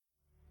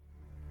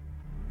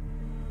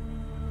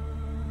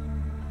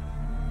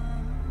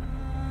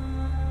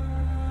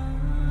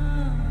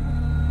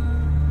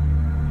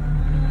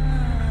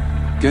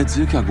Quer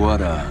dizer que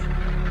agora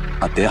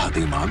a Terra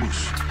tem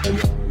magos?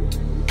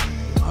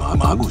 Ah,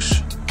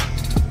 magos?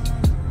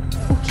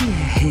 O que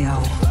é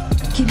real?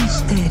 Que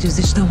mistérios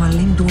estão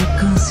além do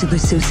alcance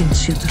dos seus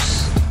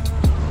sentidos?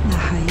 Na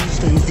raiz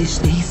da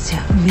existência,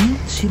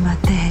 mente e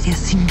matéria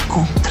se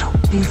encontram.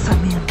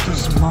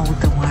 Pensamentos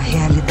moldam a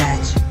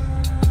realidade.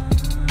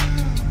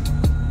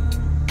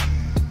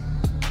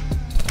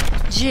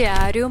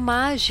 Diário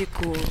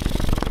Mágico.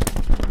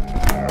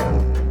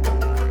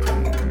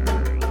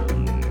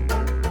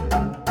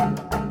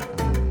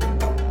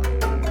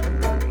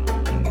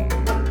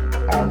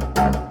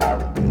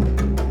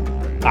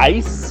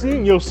 Aí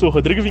sim, eu sou o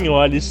Rodrigo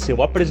Vignoli,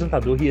 seu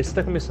apresentador, e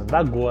está começando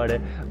agora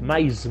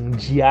mais um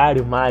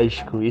Diário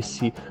Mágico,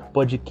 esse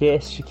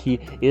podcast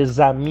que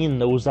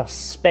examina os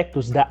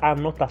aspectos da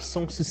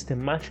anotação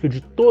sistemática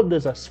de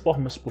todas as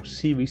formas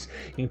possíveis,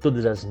 em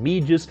todas as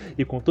mídias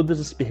e com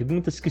todas as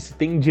perguntas que se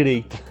tem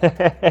direito.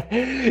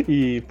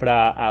 E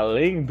para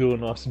além do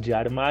nosso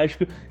Diário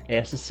Mágico,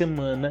 essa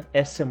semana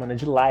é semana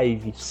de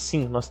live.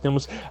 Sim, nós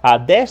temos a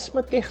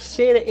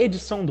 13ª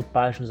edição do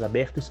Páginas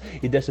Abertas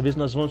e dessa vez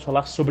nós vamos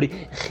falar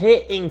sobre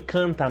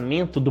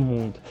reencantamento do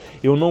mundo.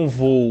 Eu não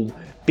vou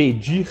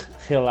pedir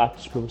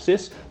relatos para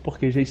vocês,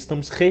 porque já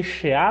estamos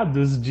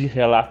recheados de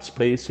relatos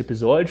para esse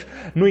episódio.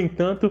 No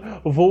entanto,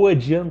 vou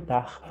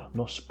adiantar.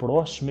 Nosso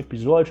próximo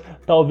episódio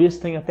talvez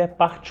tenha até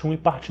parte 1 e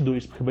parte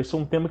 2, porque vai ser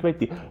um tema que vai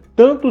ter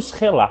tantos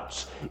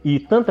relatos e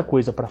tanta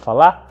coisa para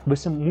falar, vai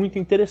ser muito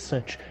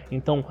interessante.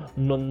 Então,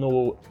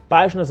 no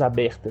Páginas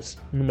Abertas,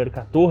 número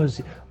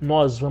 14,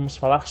 nós vamos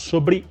falar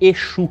sobre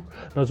Exu.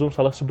 Nós vamos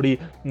falar sobre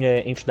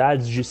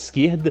entidades de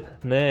esquerda,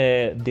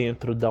 né,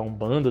 dentro da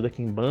Umbanda, da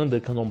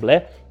Quimbanda,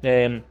 Candomblé,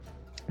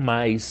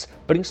 mas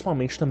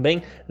principalmente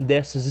também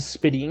dessas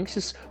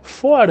experiências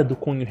fora do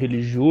cunho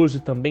religioso e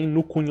também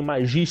no cunho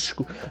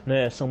magístico,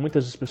 né? São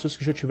muitas as pessoas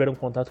que já tiveram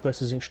contato com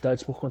essas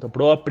entidades por conta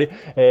própria,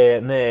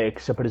 né,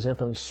 que se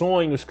apresentam em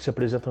sonhos, que se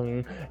apresentam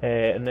em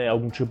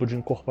algum tipo de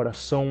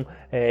incorporação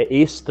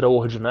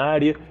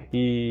extraordinária,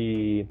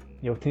 e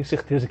eu tenho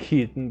certeza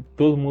que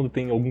todo mundo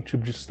tem algum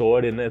tipo de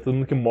história, né? Todo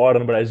mundo que mora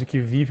no Brasil, que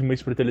vive uma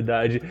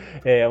espiritualidade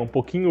um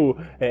pouquinho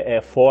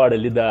fora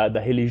ali da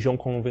religião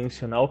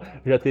convencional,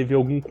 já teve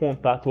algum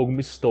contato,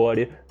 alguma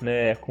história,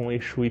 né, com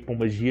Exu e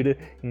Pombagira.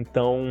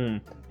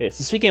 Então,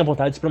 vocês fiquem à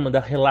vontade para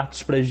mandar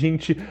relatos pra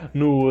gente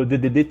no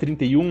DDD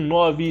 31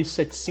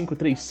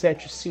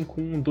 97537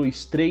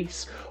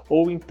 5123,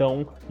 ou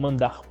então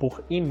mandar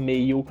por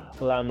e-mail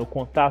lá no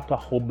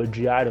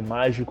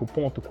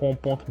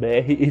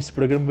contato@diariomagico.com.br. Esse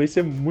programa vai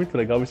ser muito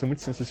legal, vai ser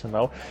muito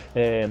sensacional.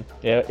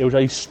 Eu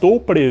já estou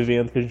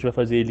prevendo que a gente vai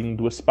fazer ele em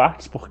 2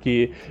 partes,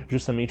 porque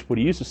justamente por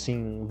isso,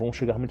 sim, vão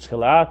chegar muitos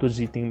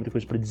relatos e tem muita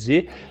coisa para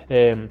dizer.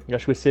 Eu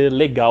acho que vai ser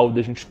legal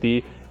da gente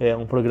ter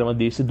um programa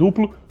desse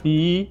duplo,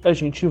 e a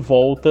gente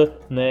volta,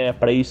 né,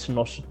 para esse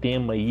nosso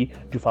tema aí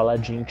de falar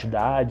de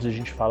entidades, a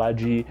gente falar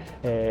de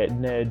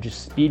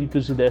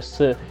espíritos e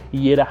dessa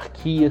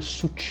hierarquia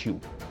sutil.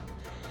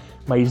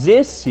 Mas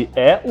esse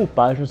é o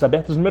Páginas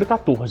Abertas número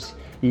 14.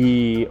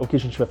 E o que a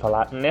gente vai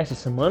falar nessa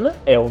semana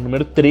é o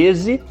número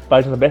 13,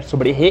 Páginas Abertas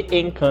sobre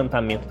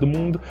reencantamento do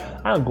mundo.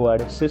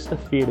 Agora,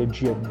 sexta-feira,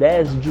 dia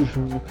 10 de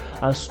junho,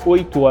 às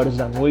 8 horas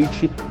da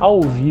noite,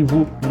 ao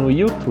vivo no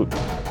YouTube.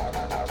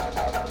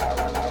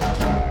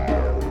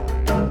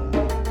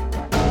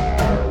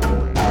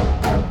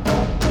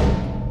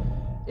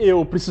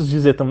 Eu preciso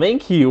dizer também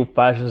que o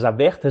Páginas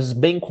Abertas,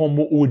 bem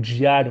como o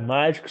Diário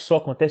Mágico, só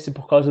acontece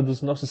por causa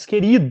dos nossos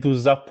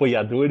queridos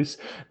apoiadores,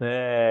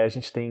 né? A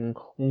gente tem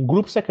um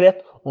grupo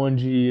secreto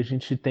onde a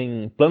gente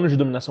tem planos de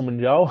dominação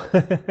mundial.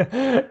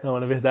 Não,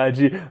 na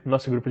verdade, no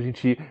nosso grupo a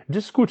gente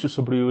discute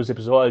sobre os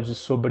episódios,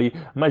 sobre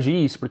magia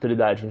e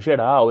espiritualidade em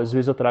geral. Às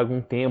vezes eu trago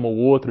um tema ou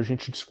outro, a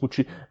gente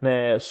discute,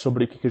 né,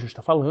 sobre o que a gente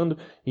está falando.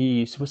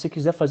 E se você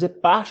quiser fazer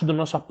parte do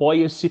nosso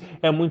Apoia-se,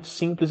 é muito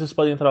simples. Vocês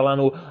podem entrar lá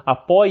no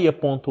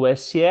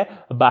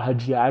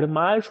apoia.se/Diário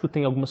Mágico.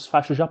 Tem algumas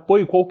faixas de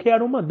apoio.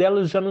 Qualquer uma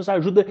delas já nos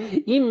ajuda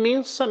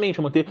imensamente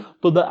a manter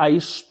toda a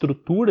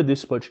estrutura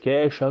desse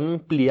podcast, a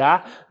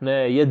ampliar,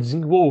 né, e a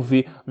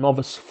desenvolver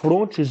novas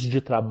frontes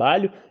de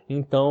trabalho.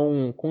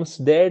 Então,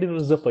 considere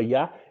nos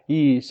apoiar.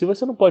 E se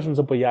você não pode nos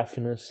apoiar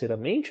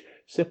financeiramente,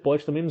 você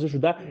pode também nos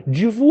ajudar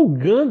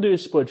divulgando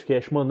esse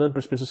podcast, mandando para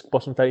as pessoas que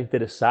possam estar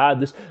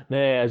interessadas,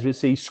 né? Às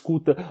vezes você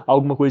escuta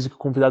alguma coisa que o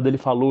convidado dele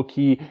falou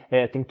que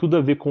tem tudo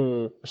a ver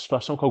com a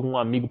situação que algum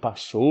amigo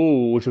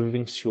passou ou já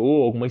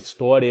vivenciou, alguma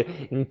história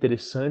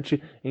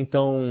interessante.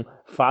 Então,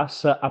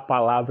 faça a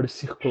palavra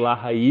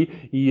circular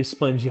aí e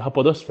expandir a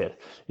podosfera.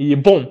 E,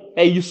 bom,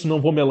 é isso, não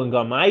vou me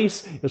alongar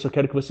mais. Eu só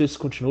quero que vocês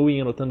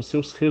continuem anotando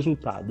seus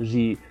resultados.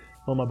 E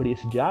vamos abrir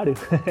esse diário?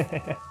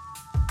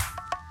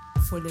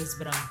 Folhas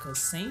brancas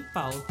sem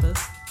pautas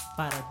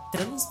para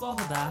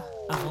transbordar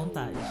à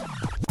vontade.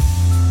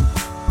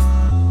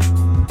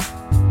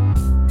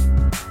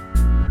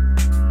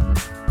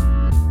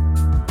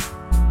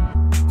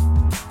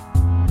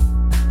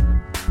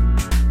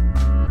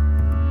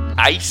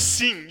 Aí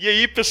sim! E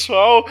aí,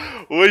 pessoal,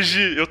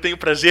 hoje eu tenho o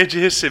prazer de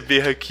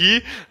receber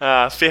aqui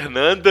a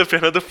Fernanda. A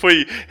Fernanda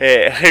foi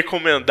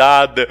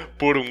recomendada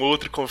por um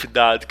outro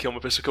convidado, que é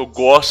uma pessoa que eu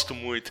gosto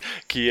muito,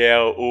 que é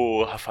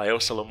o Rafael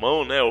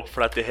Salomão, né, o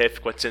Frater Ref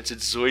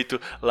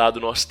 418, lá do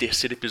nosso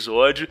terceiro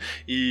episódio.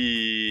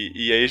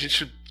 E aí a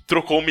gente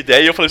trocou uma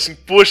ideia e eu falei assim,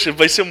 poxa,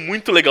 vai ser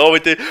muito legal, vai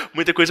ter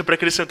muita coisa para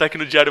acrescentar aqui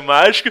no Diário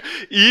Mágico.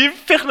 E,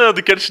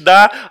 Fernando, quero te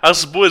dar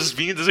as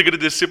boas-vindas,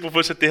 agradecer por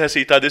você ter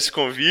aceitado esse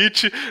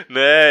convite,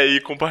 né,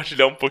 e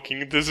compartilhar um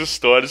pouquinho das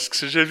histórias que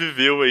você já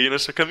viveu aí na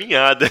sua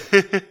caminhada.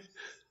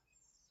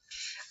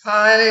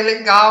 É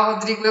legal,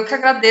 Rodrigo, eu que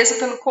agradeço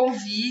pelo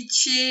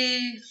convite.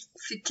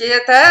 Fiquei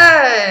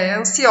até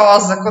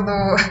ansiosa quando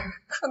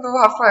o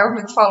Rafael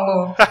me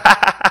falou.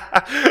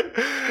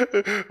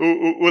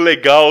 O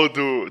legal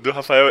do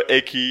Rafael é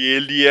que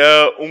ele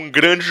é um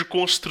grande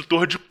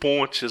construtor de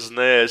pontes,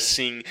 né?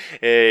 Assim,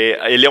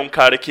 ele é um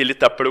cara que ele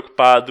tá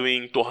preocupado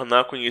em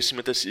tornar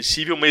conhecimento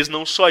acessível, mas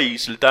não só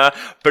isso. Ele tá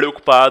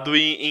preocupado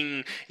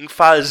em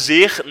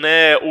fazer,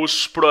 né,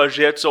 os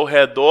projetos ao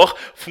redor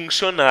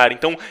funcionarem.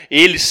 Então,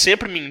 ele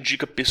sempre me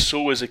indica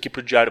pessoas aqui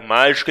pro Diário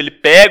Mágico. Ele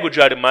pega o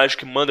Diário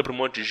Mágico e manda pra um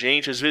monte de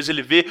gente. Às vezes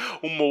ele vê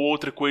uma ou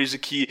outra coisa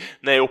que,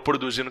 né, eu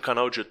produzi no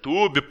canal de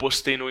YouTube,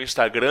 postei no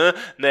Instagram,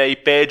 né, e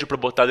pede pra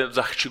botar dentro dos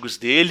artigos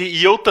dele,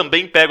 e eu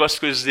também pego as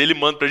coisas dele e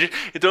mando pra gente.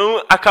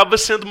 Então acaba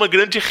sendo uma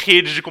grande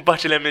rede de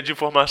compartilhamento de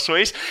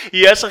informações,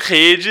 e essa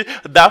rede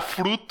dá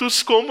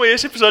frutos como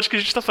esse episódio que a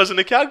gente tá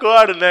fazendo aqui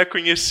agora, né?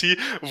 Conheci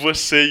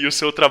você e o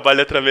seu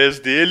trabalho através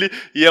dele,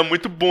 e é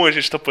muito bom a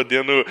gente tá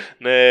podendo,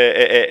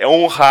 né,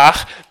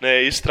 honrar,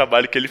 né, esse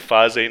trabalho que ele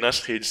faz aí nas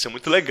redes. Isso é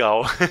muito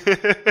legal.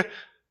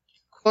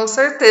 Com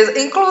certeza.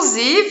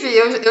 Inclusive,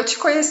 eu te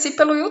conheci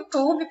pelo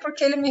YouTube,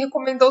 porque ele me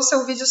recomendou o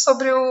seu vídeo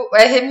sobre o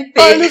RMP.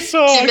 Olha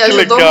só, que me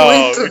ajudou legal,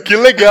 muito. Que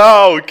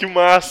legal, que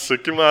massa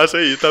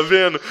aí, tá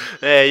vendo?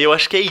 Eu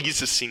acho que é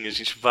isso, assim, a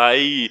gente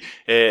vai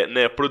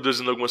né,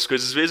 produzindo algumas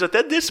coisas, às vezes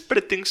até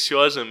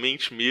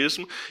despretensiosamente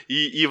mesmo,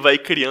 e vai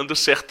criando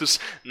certos,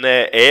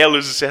 né,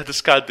 elos e certas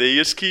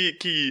cadeias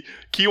que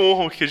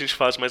honram o que a gente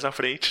faz mais à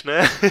frente,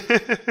 né?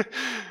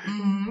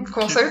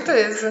 Com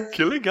certeza.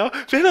 Que legal.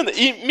 Fernanda,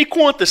 e me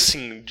conta,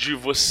 assim, de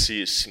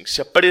você, assim,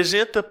 se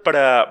apresenta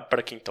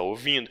para quem tá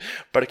ouvindo,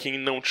 para quem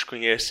não te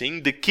conhece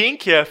ainda, quem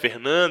que é a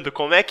Fernanda,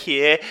 como é que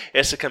é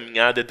essa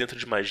caminhada dentro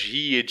de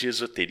magia, de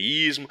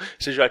esoterismo,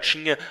 você já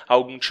tinha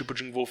algum tipo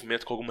de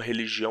envolvimento com alguma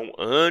religião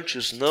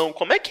antes, não?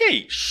 Como é que é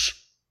isso?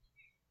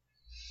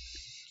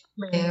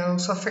 Bem, eu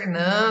sou a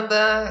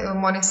Fernanda, eu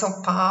moro em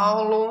São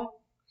Paulo.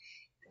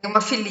 Tenho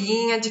uma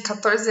filhinha de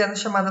 14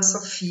 anos chamada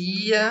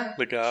Sofia.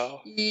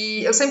 Legal.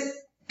 E eu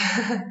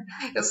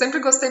sempre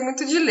gostei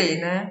muito de ler,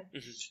 né?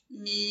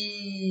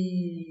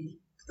 E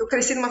eu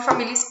cresci numa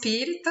família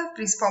espírita,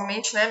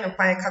 principalmente, né? Meu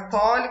pai é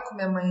católico,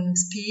 minha mãe é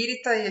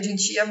espírita, e a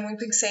gente ia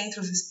muito em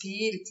centros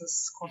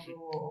espíritas quando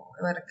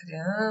eu era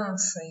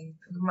criança e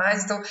tudo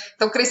mais.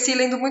 Então cresci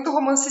lendo muito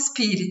romance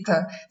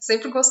espírita.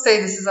 Sempre gostei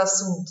desses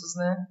assuntos,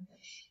 né?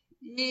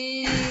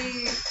 E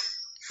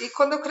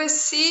quando eu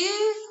cresci,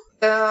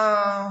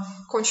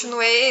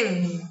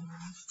 continuei,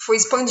 fui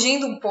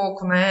expandindo um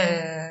pouco,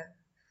 né,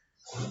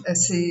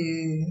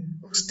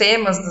 os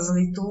temas das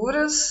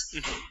leituras,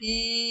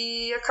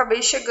 e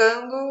acabei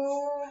chegando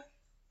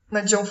na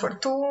John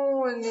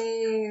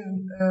Fortune,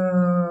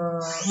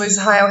 no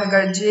Israel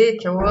Regardie,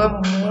 que eu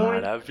amo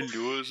muito.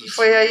 Maravilhoso. E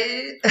foi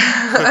aí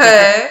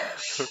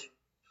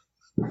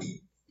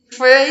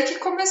foi aí que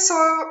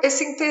começou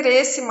esse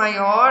interesse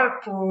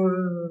maior por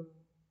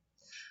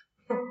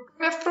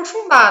me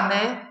aprofundar,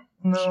 né,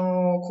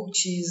 no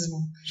ocultismo.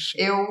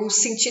 Eu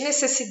senti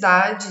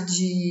necessidade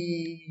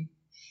de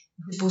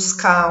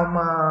buscar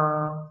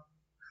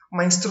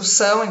uma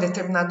instrução em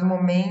determinado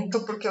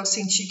momento, porque eu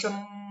senti que eu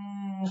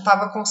não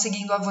estava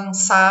conseguindo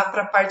avançar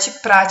para a parte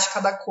prática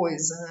da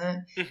coisa,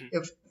 né?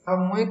 Eu estava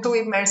muito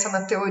imersa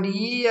na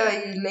teoria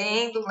e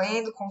lendo,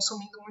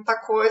 consumindo muita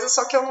coisa,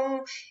 só que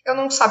eu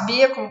não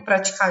sabia como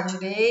praticar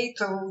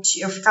direito,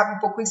 eu ficava um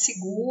pouco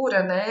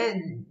insegura, né?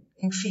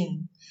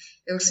 Enfim,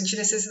 eu senti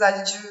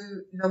necessidade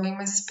de alguém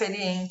mais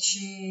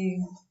experiente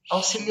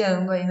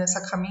auxiliando aí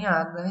nessa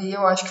caminhada. E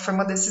eu acho que foi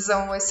uma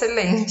decisão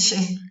excelente.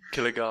 Que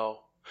legal.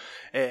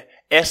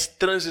 Essa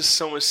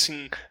transição,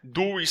 assim,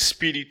 do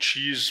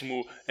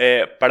espiritismo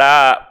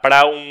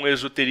para um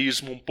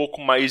esoterismo um pouco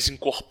mais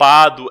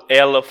encorpado,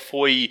 ela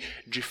foi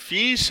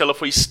difícil, ela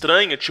foi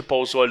estranha, tipo,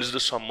 aos olhos da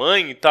sua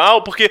mãe e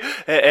tal, porque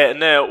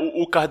né,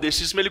 o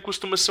kardecismo ele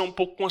costuma ser um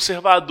pouco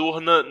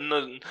conservador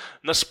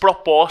nas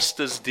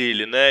propostas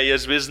dele, né, e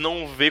às vezes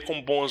não vê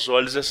com bons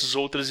olhos essas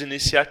outras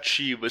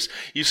iniciativas.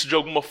 Isso, de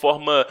alguma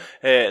forma,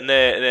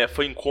 né,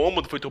 foi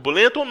incômodo, foi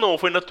turbulento ou não?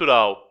 Foi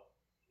natural?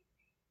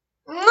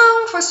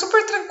 Não, foi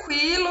super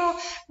tranquilo.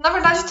 Na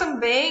verdade,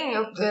 também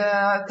eu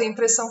tenho a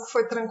impressão que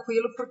foi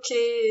tranquilo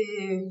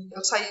porque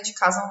eu saí de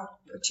casa,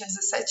 eu tinha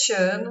 17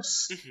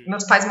 anos.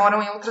 Meus pais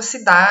moram em outra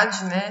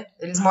cidade, né?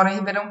 Eles moram em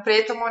Ribeirão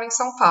Preto, eu moro em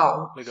São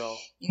Paulo. Legal.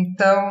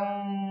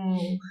 Então,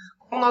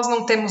 como nós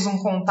não temos um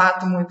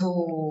contato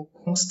muito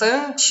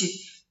constante,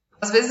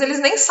 Às vezes eles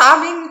nem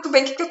sabem muito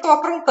bem o que eu estou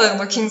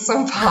aprontando aqui em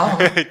São Paulo.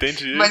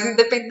 Entendi. Mas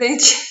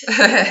independente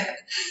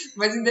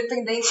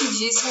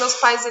disso, meus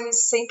pais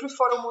eles sempre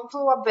foram muito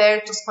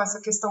abertos com essa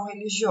questão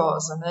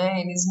religiosa,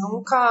 né? Eles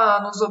nunca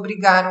nos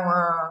obrigaram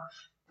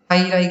a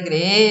ir à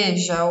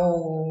igreja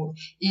ou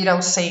ir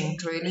ao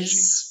centro.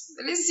 Eles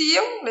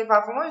iam,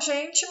 levavam a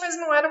gente, mas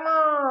não era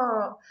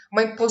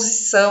uma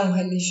imposição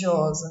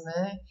religiosa,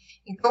 né?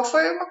 Então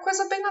foi uma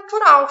coisa bem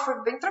natural,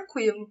 foi bem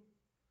tranquilo.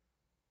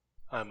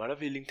 Ah,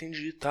 maravilha,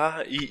 entendi,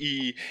 tá?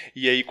 E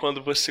aí,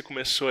 quando você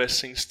começou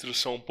essa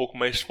instrução um pouco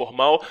mais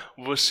formal,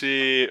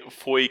 você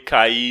foi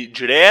cair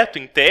direto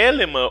em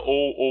Telema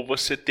ou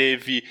você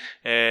teve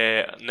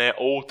né,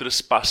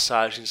 outras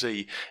passagens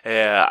aí?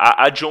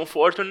 A John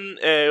Fortune,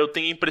 eu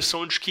tenho a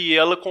impressão de que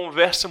ela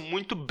conversa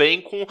muito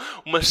bem com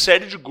uma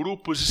série de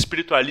grupos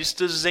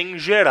espiritualistas em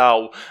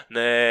geral,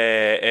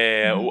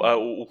 né?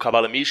 O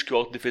Cabala Mística e o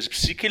Autodefesa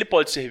Psíquica, ele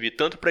pode servir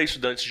tanto para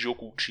estudantes de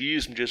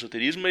ocultismo, de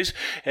esoterismo, mas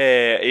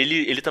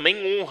ele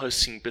também honra,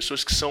 assim,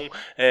 pessoas que são,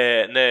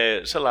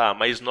 né, sei lá,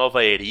 mais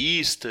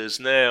nova-eristas,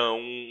 né,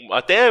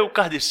 até o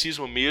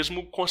kardecismo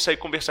mesmo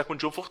consegue conversar com o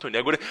John Fortune.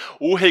 Agora,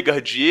 o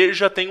Regardier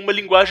já tem uma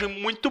linguagem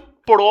muito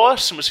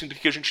próxima, assim, do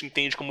que a gente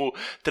entende como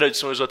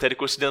tradição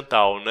esotérica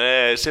ocidental,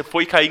 né? Você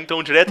foi cair,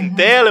 então, direto em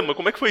Telema?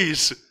 Como é que foi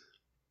isso?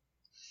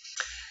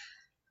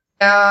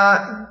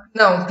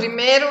 Não,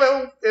 primeiro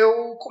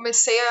eu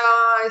comecei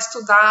a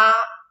estudar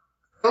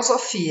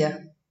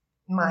filosofia.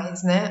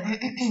 Mais, né?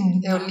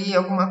 Eu li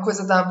alguma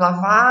coisa da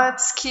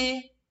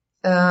Blavatsky,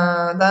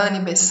 da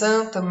Annie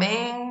Besant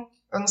também.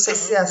 Eu não sei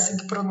se é assim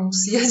que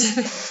pronuncia.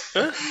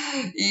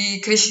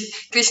 E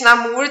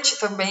Krishnamurti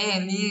também,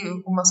 li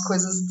algumas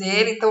coisas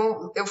dele.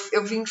 Então,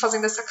 eu vim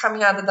fazendo essa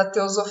caminhada da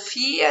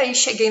teosofia e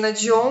cheguei na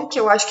Dion, que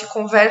eu acho que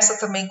conversa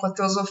também com a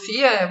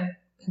teosofia,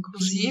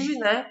 inclusive,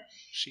 né?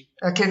 Sim.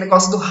 Aquele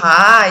negócio do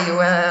raio,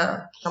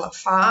 que ela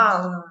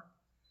fala.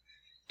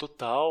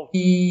 Total.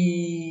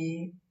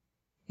 E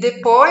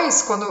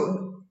depois,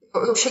 quando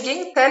eu cheguei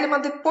em Telema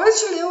depois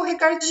de ler o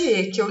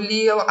Regardier, que eu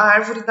li a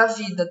Árvore da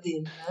Vida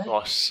dele, né?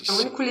 Nossa. É o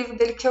único livro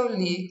dele que eu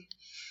li.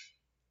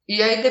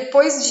 E aí,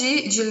 depois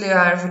de ler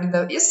a Árvore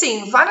da Vida... E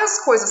assim,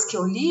 várias coisas que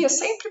eu li, eu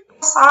sempre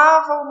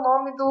passava o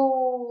nome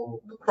do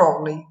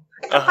Crowley.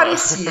 Sempre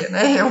aparecia,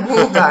 né? Em algum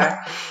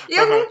lugar. E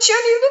eu não tinha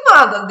lido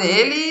nada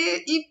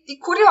dele e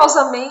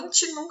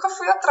curiosamente, nunca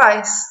fui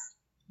atrás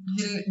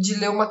de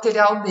ler o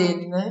material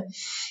dele, né?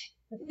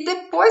 E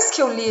depois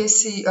que eu li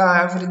a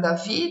Árvore da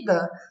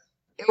Vida,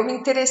 eu me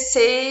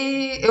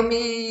interessei,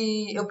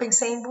 eu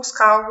pensei em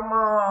buscar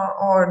alguma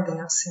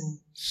ordem, assim.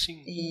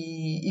 Sim.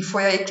 E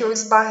foi aí que eu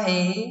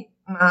esbarrei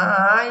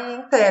na A e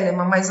em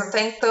Telema, mas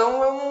até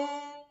então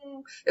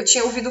eu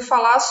tinha ouvido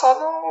falar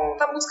só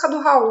na música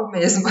do Raul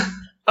mesmo.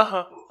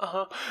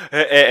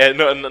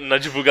 Na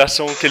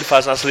divulgação que ele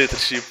faz nas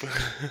letras, tipo...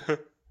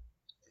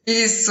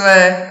 Isso,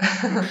 é.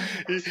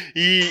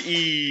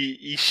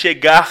 E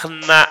chegar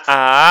na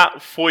AA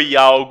foi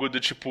algo do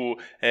tipo,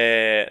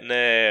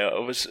 né,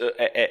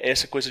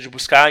 essa coisa de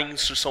buscar a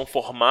instrução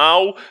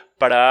formal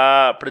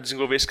para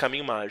desenvolver esse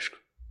caminho mágico.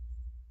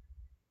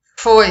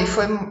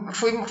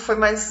 Foi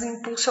mais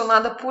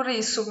impulsionada por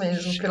isso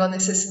mesmo, pela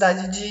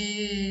necessidade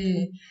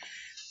de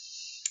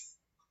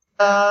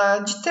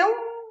ter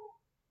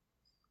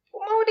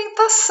uma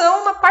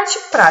orientação na parte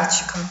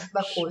prática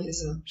da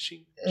coisa.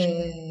 Sim.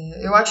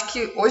 Eu acho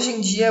que hoje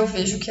em dia eu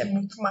vejo que é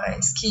muito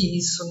mais que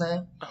isso,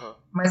 né?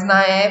 Mas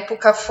na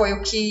época foi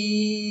o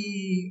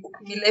que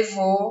me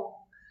levou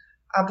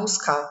a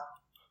buscar.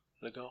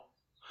 Legal.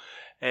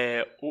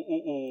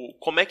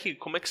 Como é que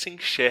você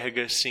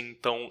enxerga assim,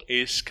 então,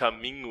 esse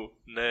caminho,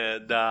 né,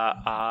 da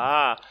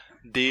AA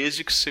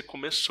desde que você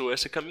começou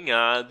essa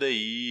caminhada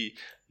aí,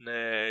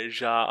 né,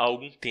 já há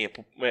algum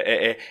tempo?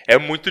 É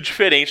muito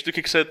diferente do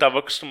que você estava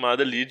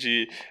acostumado ali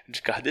de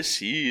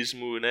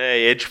kardecismo, né?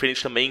 É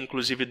diferente também,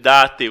 inclusive,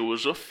 da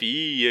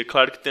teosofia.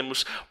 Claro que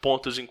temos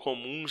pontos em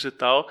comuns e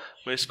tal,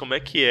 mas como é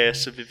que é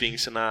essa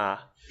vivência na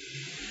AA?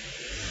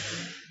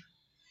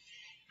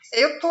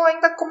 Eu tô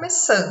ainda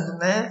começando,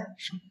 né?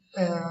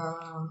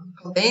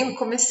 Tô bem no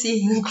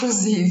comecinho,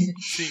 inclusive.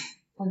 Sim.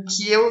 O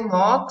que eu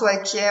noto é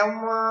que é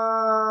um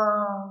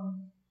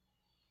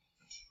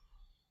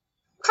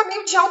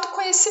caminho de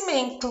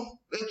autoconhecimento.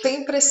 Eu tenho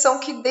a impressão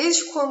que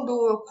desde quando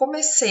eu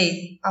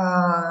comecei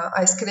a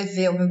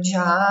escrever o meu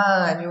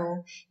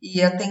diário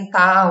e a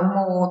tentar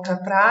uma ou outra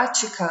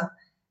prática,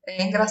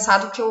 é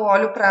engraçado que eu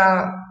olho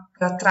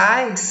para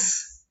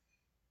trás,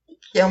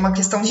 que é uma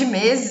questão de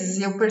meses,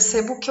 e eu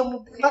percebo que eu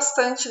mudei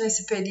bastante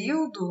nesse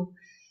período.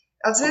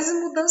 Às vezes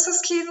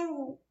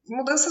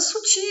mudanças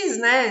sutis,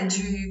 né,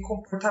 de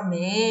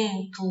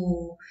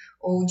comportamento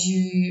ou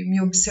de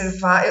me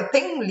observar. Eu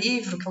tenho um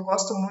livro que eu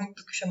gosto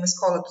muito que chama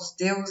Escola dos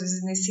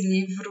Deuses, e nesse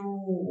livro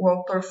o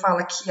autor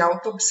fala que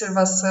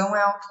autoobservação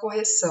é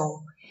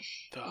autocorreção.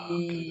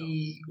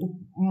 E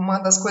uma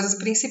das coisas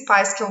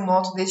principais que eu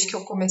noto desde que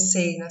eu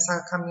comecei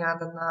nessa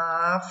caminhada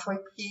na A foi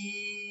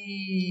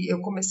que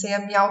eu comecei a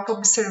me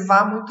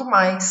auto-observar muito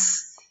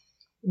mais.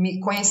 me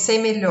conhecer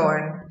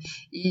melhor.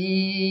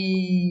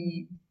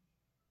 E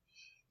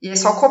é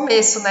só o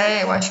começo,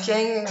 né? Eu acho que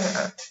o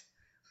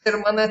ser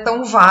humano é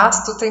tão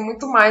vasto, tem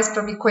muito mais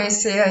para me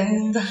conhecer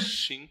ainda.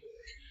 Sim.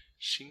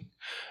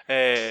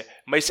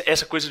 Mas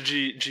essa coisa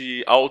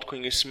de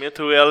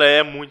autoconhecimento, ela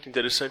é muito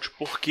interessante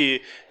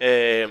porque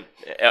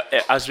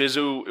às vezes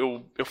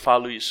eu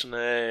falo isso,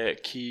 né?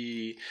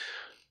 Que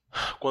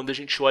quando a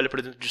gente olha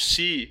para dentro de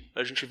si,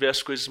 a gente vê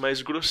as coisas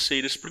mais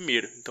grosseiras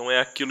primeiro. Então é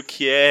aquilo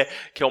que é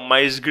o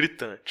mais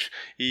gritante.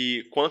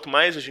 E quanto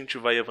mais a gente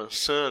vai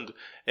avançando,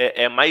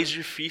 é mais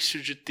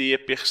difícil de ter a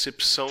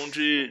percepção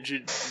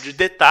de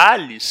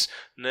detalhes,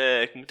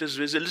 né, que muitas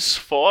vezes eles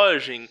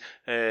fogem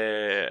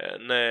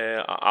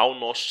né, ao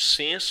nosso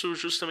senso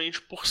justamente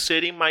por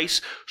serem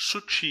mais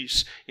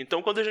sutis.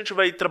 Então, quando a gente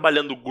vai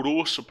trabalhando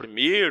grosso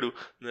primeiro,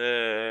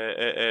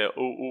 né,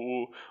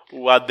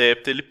 o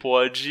adepto ele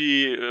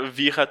pode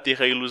vir a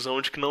ter a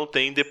ilusão de que não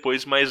tem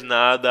depois mais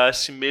nada a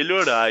se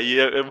melhorar. E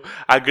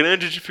a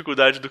grande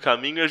dificuldade do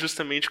caminho é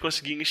justamente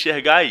conseguir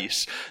enxergar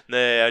isso,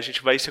 né? A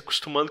gente vai se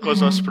acostumando com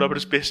as nossas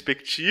próprias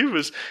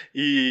perspectivas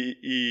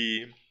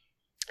e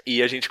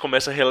a gente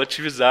começa a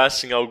relativizar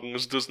assim,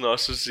 alguns dos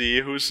nossos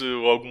erros,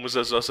 alguns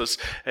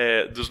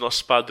dos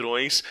nossos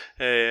padrões,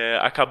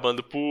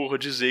 acabando por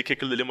dizer que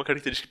aquilo ali é uma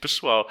característica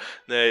pessoal,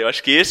 né? Eu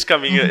acho que esse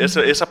caminho,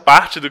 essa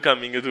parte do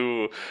caminho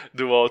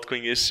do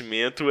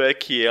autoconhecimento é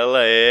que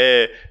ela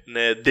é,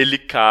 né,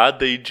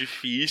 delicada e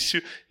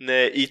difícil,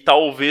 né? E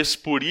talvez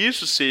por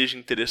isso seja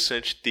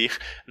interessante ter,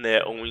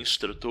 né, um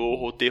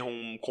instrutor ou ter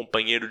um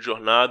companheiro de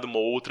jornada, uma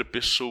outra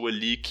pessoa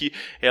ali que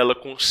ela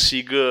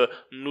consiga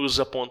nos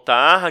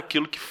apontar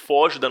aquilo que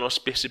foge da nossa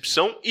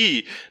percepção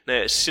e,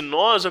 né, se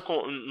nós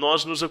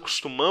nos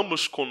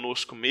acostumamos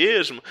conosco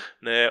mesmo,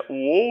 né, o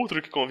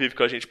outro que convive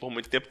com a gente por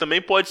muito tempo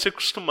também pode se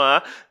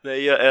acostumar, né,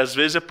 e às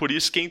vezes é por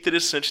isso que é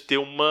interessante ter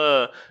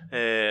uma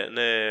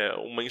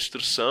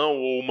instrução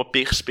ou uma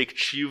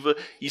perspectiva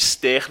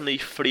externa e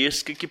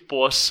fresca que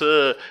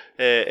possa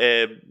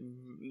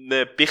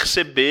né,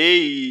 perceber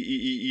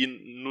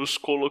e nos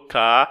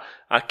colocar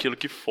aquilo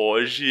que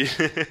foge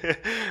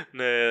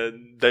né,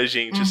 da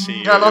gente,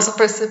 assim. Da nossa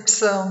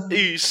percepção.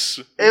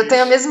 Isso. Eu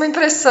tenho a mesma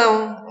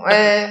impressão.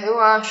 Eu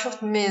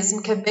acho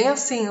mesmo que é bem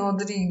assim,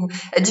 Rodrigo.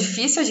 É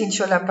difícil a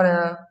gente olhar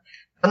para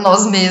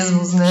nós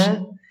mesmos,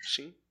 né?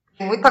 Sim.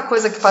 Tem muita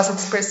coisa que passa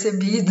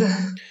despercebida.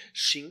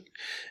 Sim.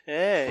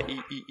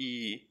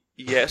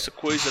 E essa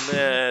coisa,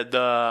 né,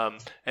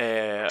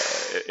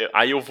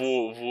 aí eu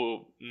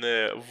vou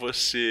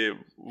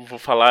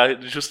falar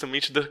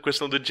justamente da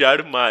questão do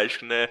diário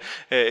mágico, né,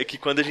 que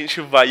quando a gente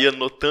vai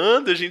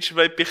anotando, a gente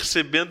vai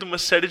percebendo uma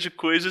série de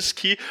coisas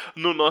que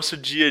no nosso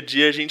dia a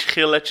dia a gente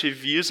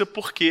relativiza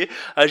porque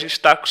a gente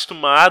está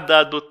acostumado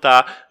a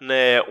adotar,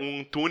 né,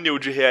 um túnel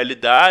de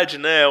realidade,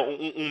 né,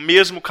 um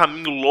mesmo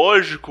caminho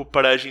lógico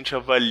para a gente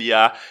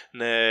avaliar,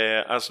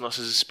 né, as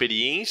nossas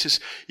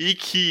experiências e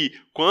que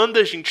quando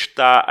a gente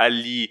está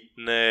ali,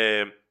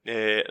 né,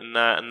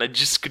 na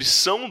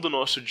descrição do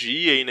nosso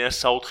dia e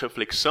nessa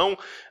autorreflexão,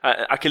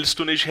 aqueles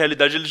túneis de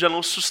realidade eles já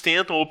não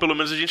sustentam, ou pelo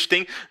menos a gente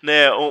tem,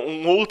 né,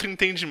 um outro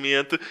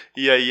entendimento,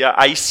 e aí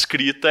a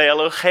escrita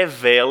ela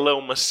revela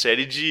uma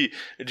série de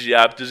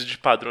hábitos e de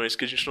padrões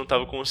que a gente não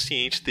estava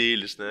consciente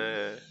deles,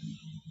 né?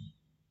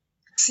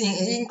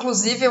 Sim,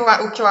 inclusive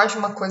o que eu acho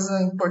uma coisa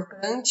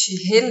importante,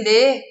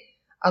 reler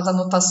as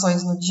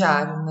anotações no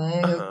diário,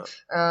 né?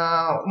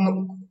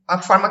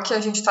 A forma que a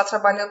gente está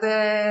trabalhando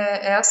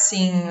é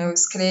assim, eu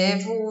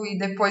escrevo e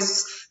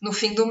depois, no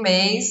fim do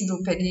mês,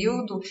 do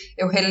período,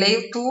 eu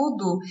releio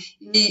tudo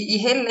e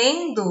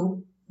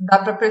relendo, dá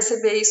para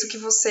perceber isso que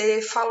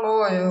você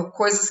falou,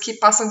 coisas que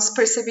passam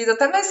despercebidas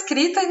até na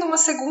escrita e numa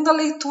segunda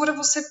leitura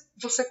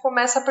você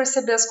começa a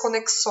perceber as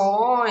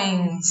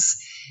conexões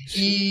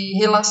e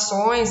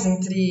relações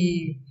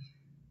entre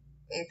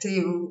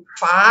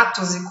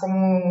fatos e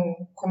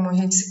como a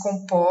gente se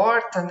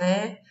comporta,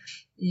 né?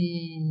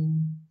 E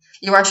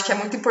eu acho que é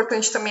muito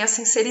importante também a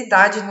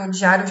sinceridade no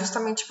diário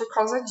justamente por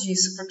causa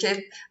disso,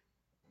 porque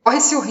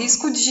corre-se o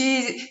risco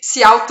de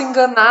se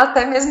auto-enganar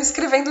até mesmo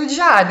escrevendo o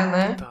diário,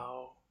 né?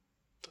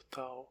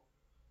 Total.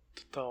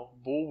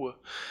 Boa.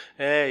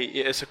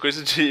 E essa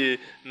coisa de,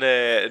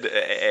 né,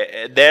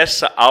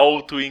 dessa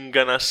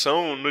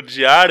auto-enganação no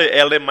diário,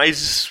 ela é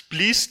mais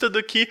explícita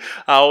do que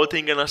a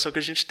auto-enganação que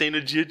a gente tem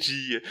no dia a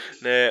dia,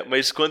 né?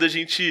 Mas quando a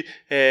gente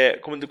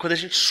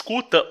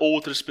escuta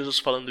outras pessoas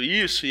falando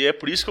isso, e é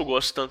por isso que eu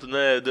gosto tanto,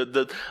 né,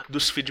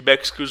 dos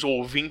feedbacks que os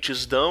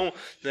ouvintes dão,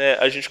 né,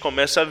 a gente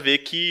começa a ver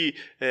que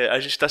a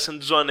gente está sendo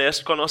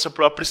desonesto com a nossa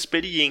própria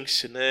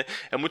experiência, né?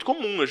 É muito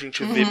comum a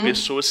gente ver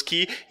pessoas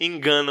que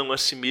enganam a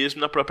si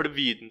mesmo na própria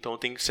vida. Então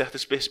tem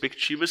certas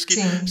perspectivas que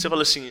você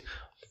fala assim,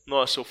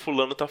 nossa, o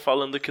fulano tá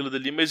falando aquilo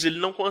dali, mas ele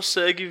não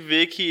consegue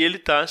ver que ele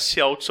tá se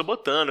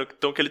auto-sabotando,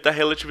 então que ele tá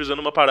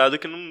relativizando uma parada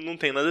que não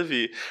tem nada a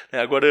ver.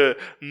 Agora,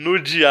 no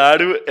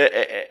diário,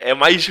 é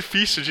mais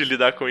difícil de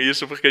lidar com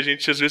isso, porque a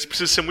gente às vezes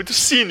precisa ser muito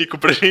cínico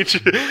pra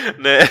gente,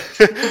 né?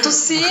 Muito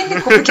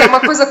cínico, porque é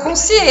uma coisa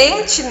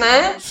consciente,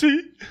 né?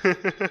 Sim.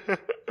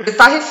 Ele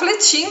tá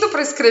refletindo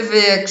pra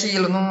escrever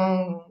aquilo,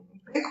 não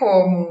tem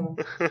como.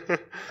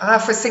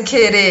 Foi sem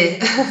querer.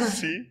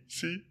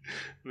 Sim.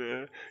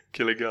 Né?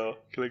 Que legal.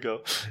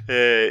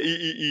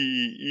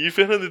 E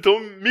Fernando, então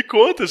me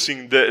conta,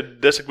 assim,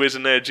 dessa coisa,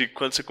 né, de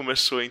quando você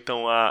começou,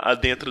 então, a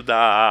dentro da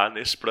AA,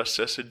 nesse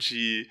processo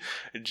de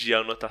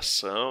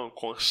anotação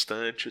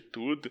constante e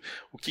tudo,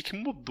 o que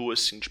mudou,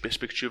 assim, de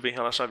perspectiva em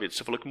relação à vida?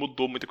 Você falou que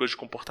mudou muita coisa de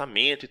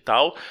comportamento e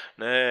tal,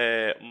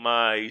 né,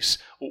 mas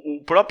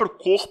o próprio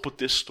corpo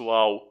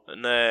textual,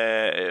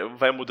 né,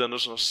 vai mudando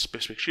as nossas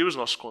perspectivas, os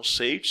nossos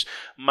conceitos,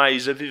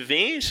 mas a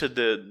vivência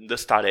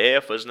das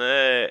tarefas,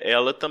 né,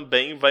 ela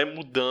também vai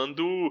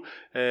mudando.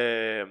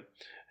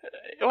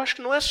 Eu acho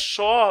que não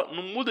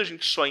muda a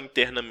gente só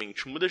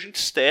internamente, muda a gente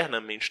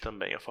externamente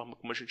também, a forma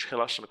como a gente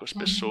relaciona com as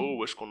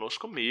pessoas,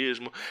 conosco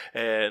mesmo,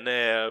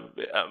 né?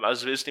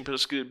 Às vezes tem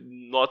pessoas que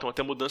notam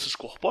até mudanças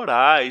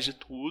corporais e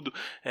tudo,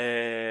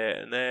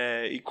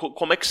 né? E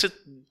como é que você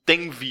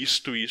tem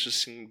visto isso,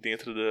 assim,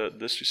 dentro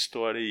da sua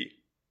história aí?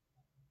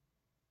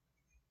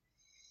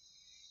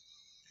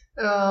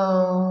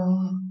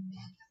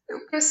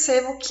 Eu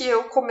percebo que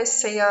eu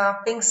comecei a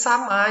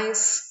pensar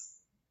mais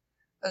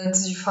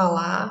antes de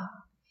falar,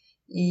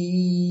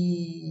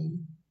 e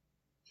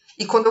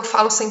quando eu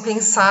falo sem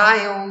pensar,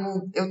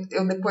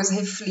 eu depois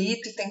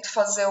reflito e tento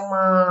fazer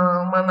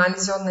uma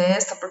análise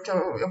honesta, porque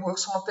eu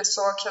sou uma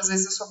pessoa que às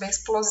vezes eu sou bem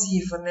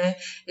explosiva, né?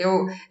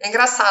 É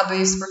engraçado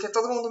isso, porque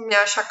todo mundo me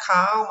acha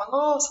calma,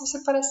 nossa,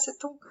 você parece ser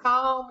tão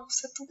calma,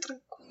 você é tão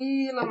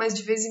tranquila, mas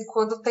de vez em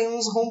quando tem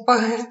uns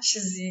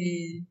rompantes,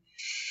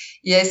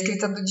 e a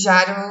escrita do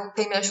diário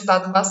tem me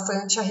ajudado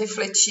bastante a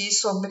refletir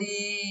sobre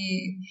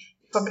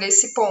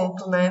esse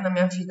ponto, né, na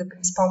minha vida,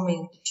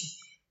 principalmente.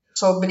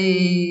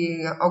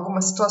 Sobre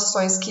algumas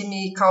situações que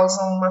me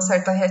causam uma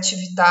certa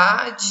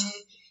reatividade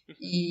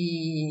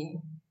e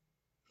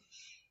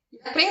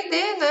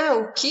aprender, né,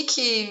 o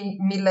que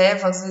me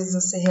leva, às vezes,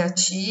 a ser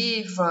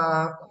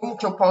reativa, como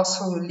que eu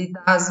posso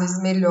lidar, às vezes,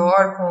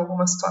 melhor com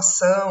alguma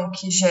situação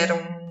que gera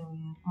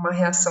uma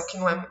reação que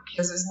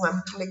às vezes não é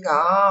muito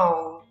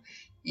legal.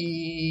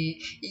 E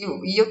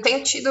eu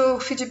tenho tido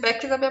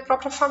feedback da minha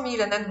própria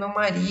família, né, do meu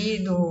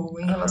marido,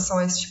 em relação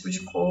a esse tipo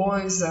de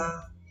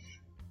coisa.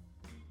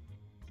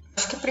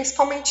 Acho que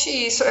principalmente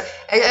isso.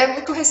 É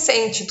muito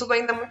recente, tudo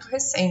ainda é muito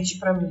recente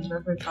para mim, na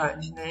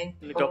verdade, né?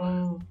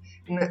 Então,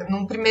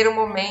 num primeiro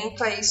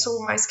momento, é isso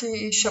mais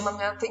que chama a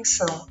minha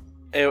atenção.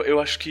 Eu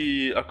acho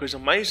que a coisa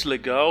mais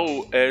legal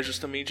é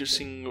justamente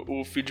assim,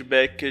 o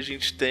feedback que a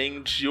gente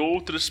tem de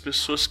outras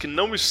pessoas que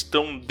não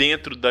estão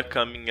dentro da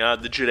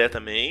caminhada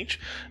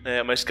diretamente,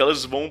 né, mas que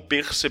elas vão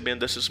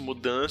percebendo essas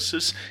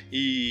mudanças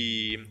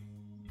e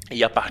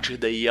a partir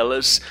daí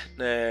elas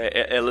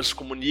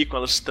comunicam,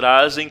 elas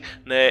trazem,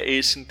 né,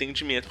 esse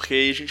entendimento, porque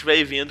aí a gente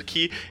vai vendo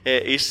que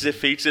esses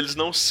efeitos eles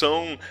não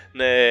são,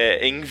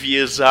 né,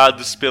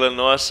 enviesados pela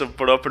nossa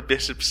própria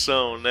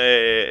percepção, né,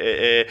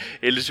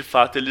 eles de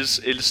fato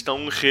eles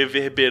estão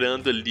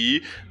reverberando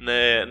ali,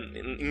 né,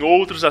 em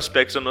outros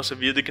aspectos da nossa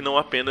vida que não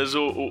apenas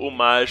o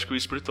mágico e o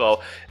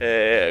espiritual.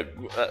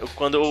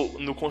 Quando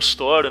no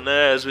consultório,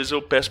 né, às vezes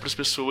eu peço para as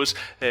pessoas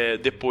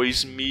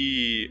depois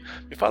me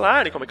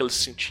falarem como é que elas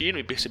se sentiram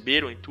e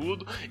perceberam e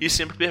tudo, e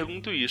sempre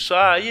pergunto isso, e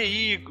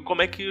aí,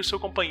 como é que o seu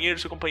companheiro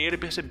e sua companheira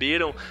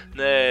perceberam,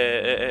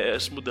 né,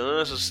 as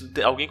mudanças,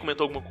 alguém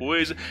comentou alguma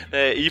coisa,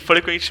 e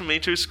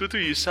frequentemente eu escuto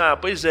isso,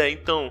 pois é,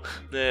 então,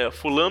 né,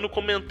 fulano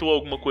comentou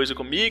alguma coisa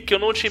comigo que eu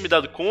não tinha me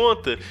dado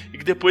conta, e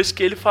que depois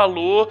que ele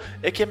falou,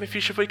 é que a minha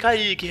ficha foi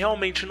cair, que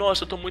realmente,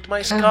 nossa, eu tô muito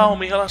mais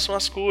calma em relação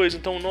às coisas,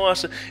 então,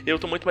 nossa, eu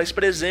tô muito mais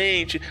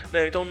presente,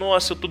 né, então,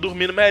 nossa, eu tô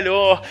dormindo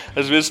melhor.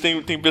 Às vezes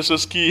tem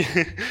pessoas que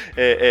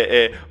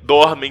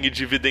dormem e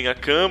dividem a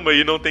cama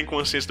e não tem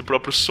consciência do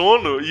próprio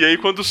sono, e aí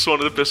quando o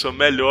sono da pessoa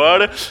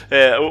melhora,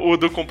 o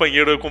do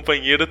companheiro ou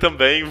companheira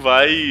também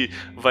vai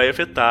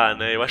afetar,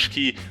 né? Eu acho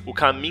que o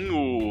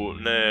caminho,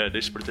 né, da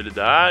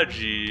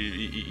espiritualidade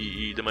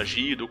e da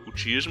magia, do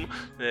ocultismo,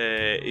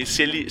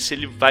 se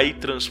ele vai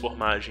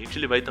transformar a gente,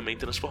 ele vai também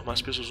transformar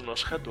as pessoas ao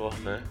nosso redor,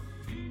 né?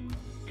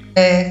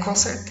 Com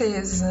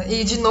certeza.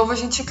 E de novo a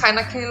gente cai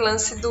naquele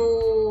lance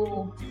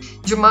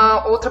de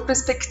uma outra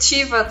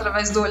perspectiva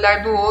através do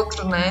olhar do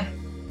outro, né?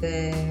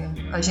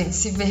 A gente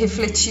se vê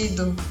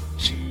refletido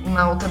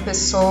na outra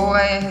pessoa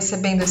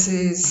recebendo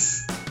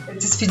esses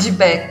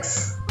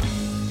feedbacks.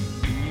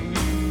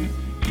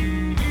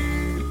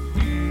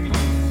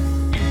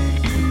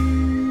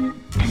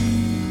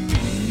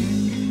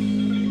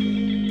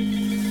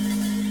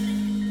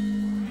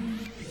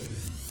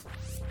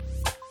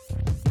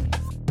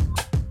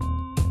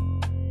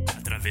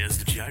 Através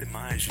do Diário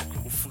Mágico,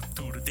 o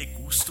futuro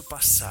degusta o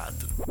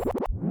passado.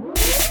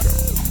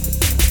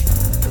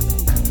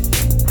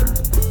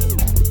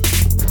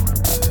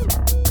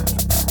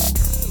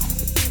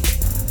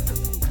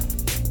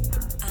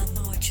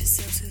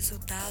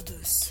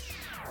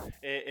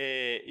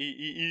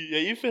 E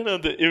aí,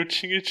 Fernanda, eu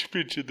tinha te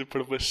pedido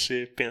pra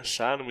você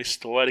pensar numa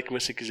história que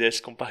você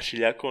quisesse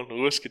compartilhar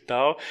conosco e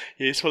tal.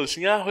 E aí você falou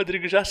assim,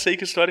 Rodrigo, já sei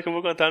que história que eu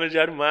vou contar no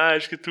Diário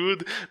Mágico e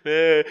tudo.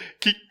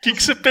 Que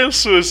você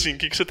pensou, assim? O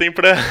que você tem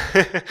pra,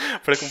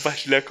 pra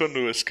compartilhar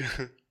conosco?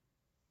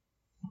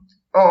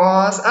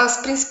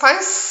 As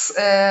principais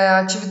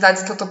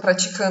atividades que eu estou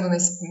praticando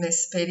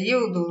nesse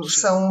período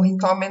são o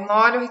ritual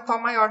menor e o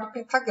ritual maior do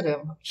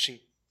pentagrama. Sim.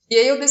 E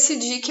aí eu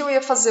decidi que eu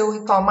ia fazer o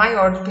ritual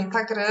maior do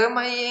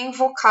pentagrama e ia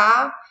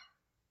invocar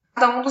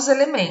cada um dos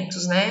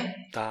elementos, né?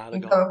 Tá,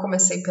 legal. Então eu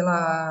comecei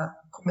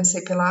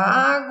pela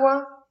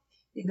água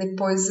e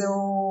depois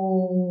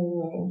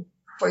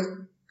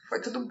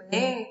foi tudo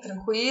bem,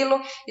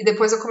 tranquilo, e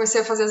depois eu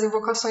comecei a fazer as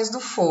invocações do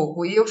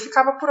fogo. E eu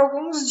ficava por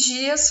alguns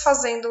dias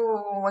fazendo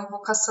a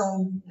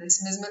invocação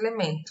desse mesmo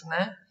elemento,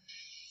 né?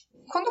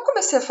 Quando eu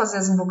comecei a fazer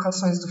as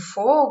invocações do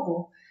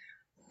fogo,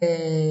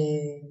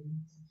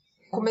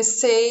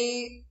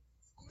 comecei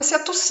a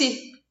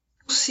tossir,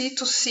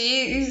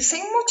 e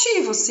sem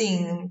motivo,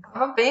 assim.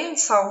 Tava bem,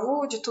 de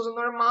saúde, tudo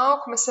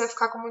normal, comecei a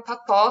ficar com muita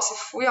tosse,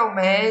 fui ao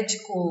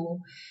médico,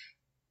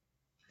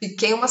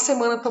 fiquei uma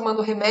semana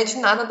tomando remédio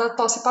e nada da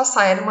tosse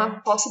passar, era uma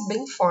tosse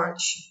bem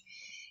forte.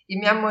 E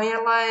minha mãe,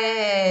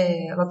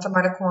 ela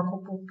trabalha com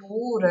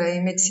acupuntura e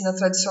medicina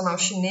tradicional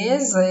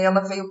chinesa, e ela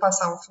veio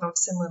passar um final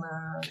de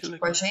semana aqui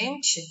com a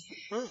gente,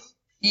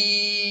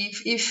 e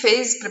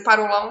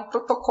preparou lá um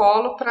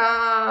protocolo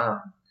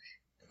para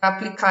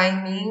aplicar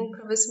em mim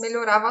para ver se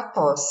melhorava a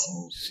tosse.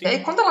 Sim. E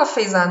aí, quando ela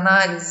fez a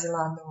análise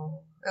lá,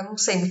 eu não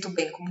sei muito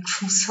bem como que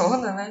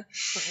funciona, né?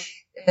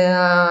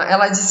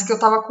 Ela disse que eu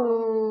tava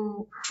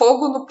com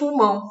fogo no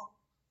pulmão.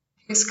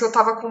 Por isso que eu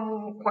tava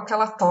com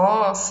aquela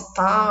tosse e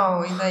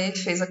tal. E daí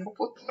fez a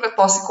acupuntura, a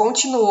tosse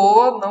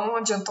continuou, não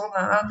adiantou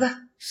nada.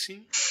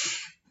 Sim.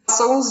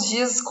 Passou uns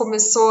dias,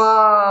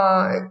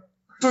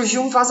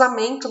 surgiu um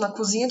vazamento na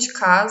cozinha de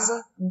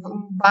casa,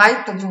 um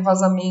baita de um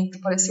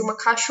vazamento, parecia uma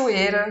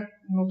cachoeira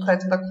no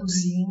teto da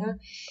cozinha.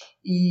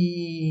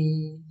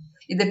 E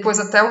depois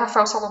até o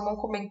Rafael Salomão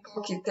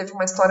comentou que teve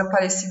uma história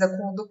parecida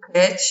com o do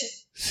Pet,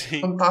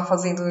 quando estava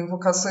fazendo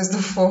invocações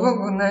do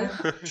fogo, né?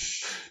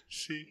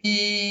 Sim.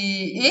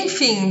 E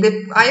enfim,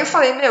 aí eu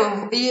falei,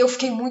 e eu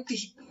fiquei muito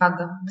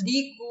irritada,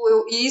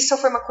 e isso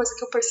foi uma coisa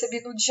que eu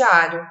percebi no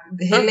diário.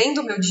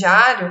 Relendo o meu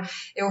diário,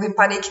 eu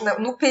reparei que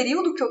no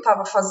período que eu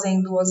estava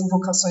fazendo as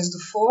invocações do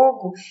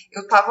fogo,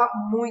 eu estava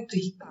muito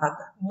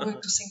irritada,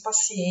 muito sem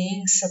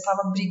paciência,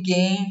 estava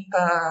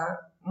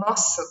briguenta.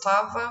 Nossa, eu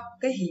tava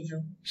terrível.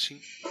 Sim.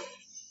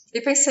 E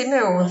pensei,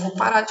 eu vou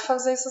parar de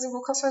fazer essas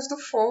invocações do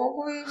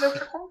fogo e ver o que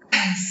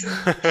acontece.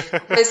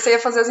 Comecei a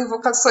fazer as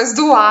invocações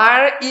do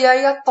ar e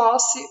aí a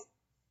tosse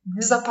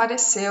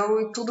desapareceu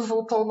e tudo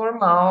voltou ao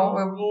normal.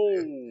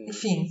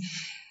 Enfim,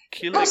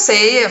 não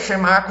sei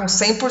afirmar com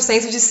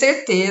 100% de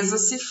certeza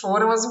se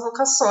foram as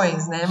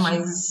invocações, né?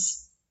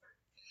 Mas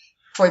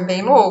foi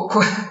bem louco.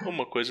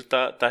 Uma coisa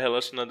tá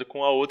relacionada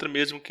com a outra,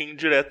 mesmo que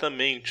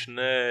indiretamente,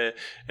 né?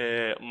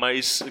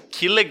 Mas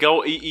que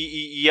legal,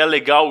 e é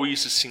legal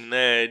isso, assim,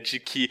 né?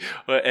 De que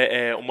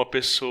uma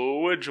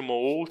pessoa de uma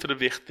outra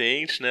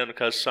vertente, né? No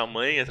caso sua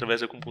mãe, através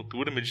da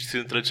acupuntura,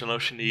 medicina tradicional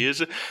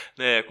chinesa,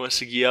 né?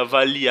 Conseguia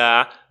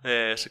avaliar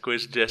essa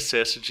coisa de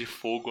excesso de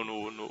fogo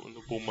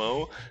no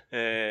pulmão,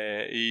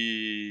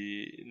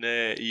 e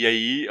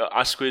aí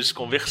as coisas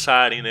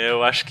conversarem, né?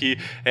 Eu acho que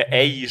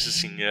é isso,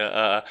 assim,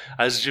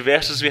 as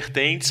diversas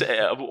vertentes,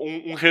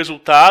 um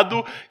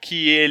resultado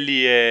que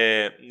ele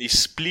é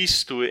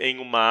explícito em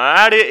uma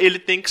área, ele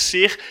tem que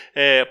ser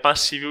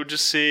passível de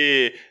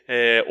ser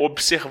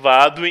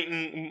observado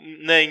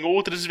em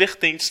outras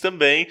vertentes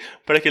também,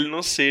 para que ele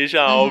não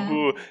seja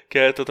algo que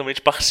é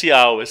totalmente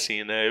parcial,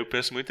 assim, né? Eu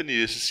penso muito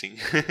nisso, assim.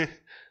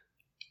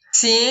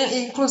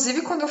 Sim,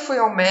 inclusive quando eu fui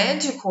ao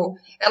médico,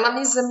 ela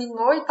me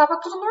examinou e estava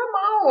tudo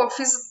normal.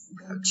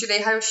 Eu tirei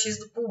raio-x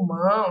do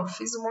pulmão,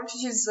 fiz um monte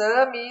de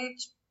exame e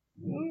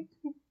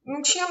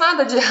não tinha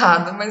nada de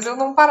errado, mas eu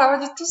não parava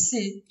de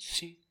tossir.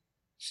 Sim,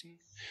 sim.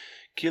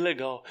 Que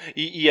legal.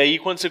 E aí,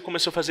 quando você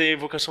começou a fazer a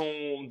invocação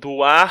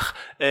do ar,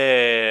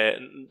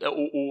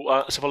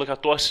 você falou que a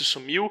tosse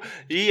sumiu,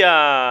 e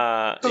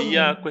a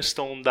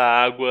questão da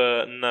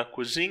água na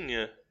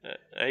cozinha,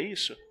 é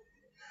isso?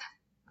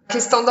 A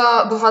questão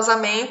do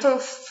vazamento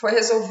foi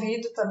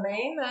resolvido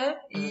também, né?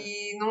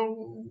 E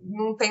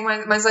não tem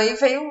mais. Mas aí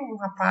veio um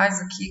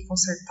rapaz aqui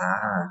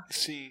consertar.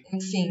 Sim.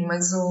 Enfim,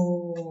 mas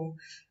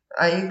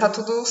aí tá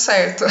tudo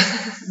certo.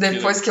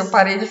 Depois que eu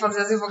parei de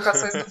fazer as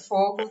invocações do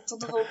fogo,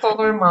 tudo voltou ao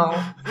normal.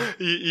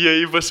 E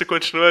aí você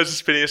continuou as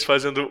experiências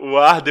fazendo o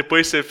ar,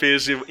 depois você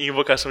fez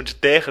invocação de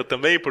terra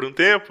também por um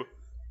tempo?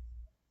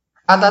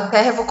 A da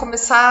terra eu vou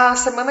começar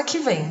semana que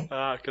vem.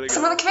 Ah, que legal.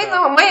 Semana que vem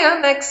não, amanhã,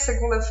 né? Que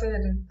segunda-feira.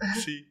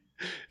 Sim,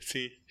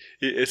 sim.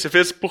 E você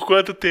fez por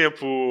quanto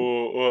tempo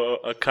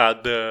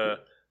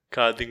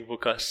cada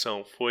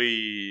invocação?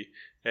 Foi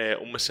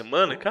uma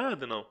semana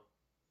cada, não?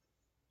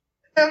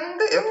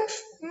 Eu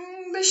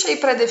não deixei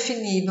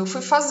pré-definido.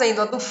 Fui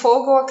fazendo. A do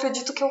fogo eu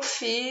acredito que eu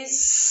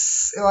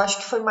fiz eu acho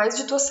que foi mais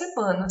de 2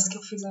 semanas que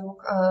eu fiz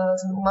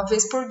uma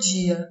vez por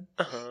dia.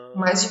 Aham.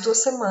 Mais de 2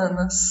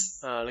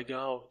 semanas. Ah,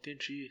 legal,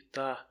 entendi.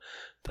 Tá,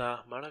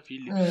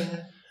 maravilha.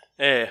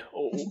 É.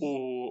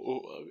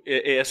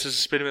 Essas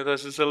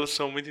experimentações elas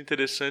são muito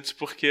interessantes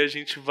porque a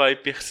gente vai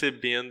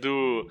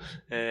percebendo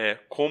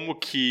como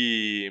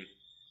que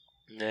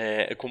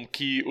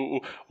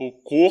o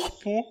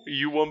corpo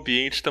e o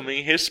ambiente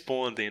também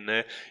respondem,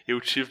 né? Eu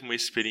tive uma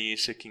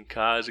experiência aqui em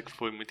casa que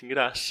foi muito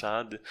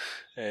engraçada.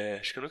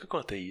 Acho que eu nunca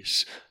contei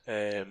isso.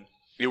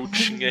 Eu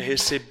tinha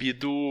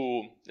recebido...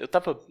 Eu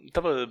tava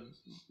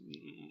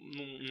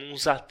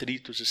uns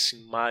atritos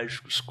assim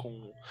mágicos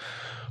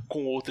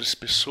com outras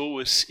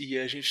pessoas e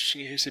a gente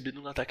tinha recebido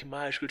um ataque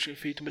mágico. Eu tinha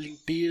feito uma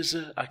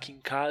limpeza aqui em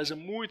casa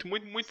muito,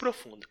 muito, muito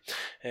profunda.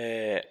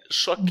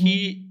 Só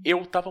que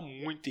eu tava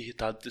muito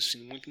irritado,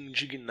 assim, muito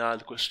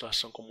indignado com a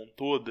situação como um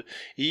todo.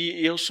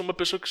 E eu sou uma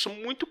pessoa que sou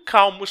muito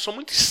calmo, sou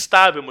muito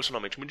estável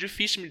emocionalmente, muito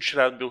difícil me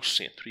tirar do meu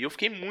centro. E eu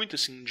fiquei muito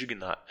assim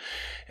indignado.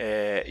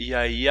 E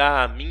aí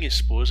a minha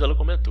esposa, ela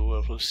comentou,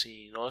 ela falou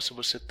assim: nossa,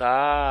 você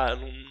tá...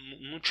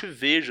 não te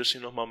vejo assim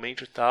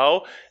normalmente e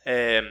tal,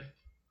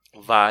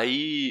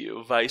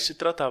 vai se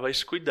tratar, vai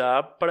se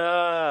cuidar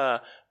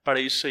para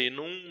isso aí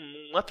não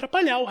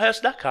atrapalhar o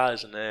resto da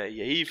casa, né?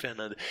 E aí,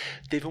 Fernanda,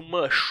 teve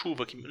uma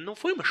chuva que não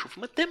foi uma chuva,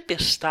 foi uma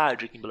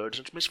tempestade aqui em Belo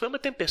Horizonte, mas foi uma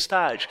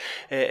tempestade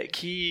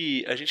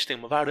que a gente tem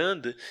uma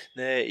varanda,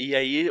 né? E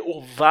aí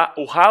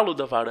o ralo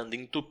da varanda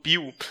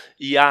entupiu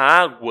e a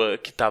água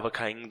que estava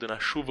caindo na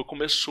chuva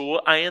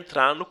começou a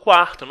entrar no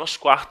quarto. Nosso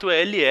quarto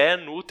ele é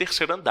no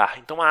 3º andar,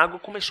 então a água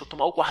começou a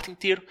tomar o quarto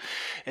inteiro.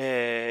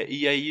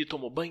 E aí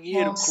tomou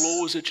banheiro,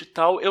 closet e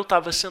tal. Eu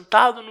estava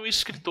sentado no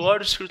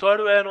escritório, o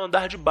escritório era no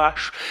andar de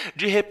baixo.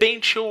 De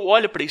repente eu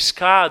olho para a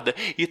escada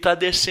e tá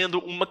descendo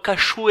uma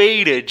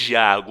cachoeira de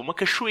água, uma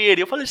cachoeira.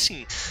 E eu falei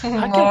assim: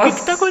 Raquel, o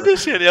que tá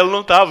acontecendo? E ela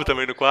não tava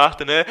também no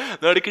quarto, né?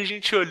 Na hora que a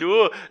gente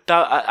olhou,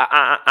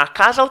 a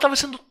casa ela tava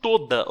sendo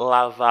toda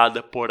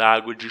lavada por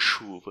água de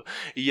chuva.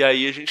 E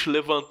aí a gente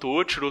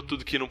levantou, tirou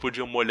tudo que não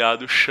podia molhar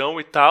do chão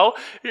e tal.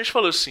 E a gente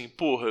falou assim: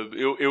 porra,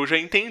 eu já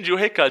entendi o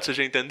recado, você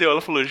já entendeu? Ela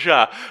falou: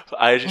 já.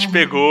 Aí a gente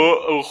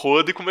pegou o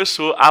rodo e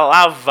começou a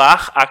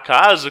lavar a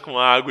casa com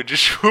a água de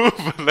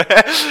chuva, né?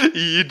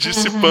 E ir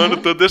dissipando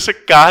toda essa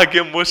carga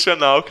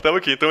emocional que tava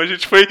aqui. Então a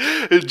gente foi,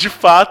 de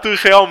fato,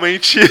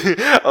 realmente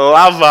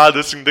lavado,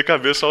 assim, da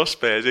cabeça aos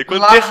pés. E aí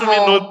quando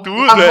terminou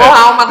tudo... Lavou a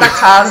alma da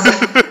casa.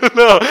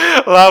 Não,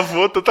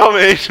 lavou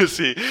totalmente,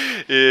 assim.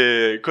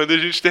 E quando a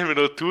gente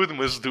terminou tudo,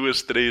 umas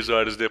 2, 3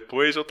 horas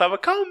depois, eu tava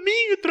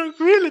calminho,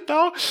 tranquilo e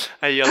tal.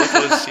 Aí ela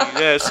falou assim: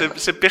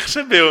 você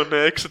percebeu,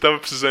 né, que você tava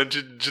precisando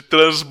de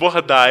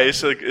transbordar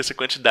essa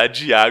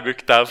quantidade de água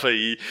que tava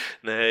aí,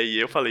 né? E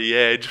eu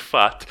falei: de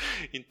fato.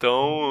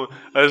 Então,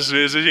 às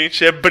vezes a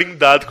gente é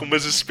brindado com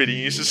umas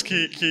experiências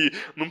que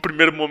num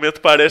primeiro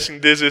momento parecem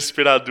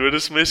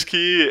desesperadoras, mas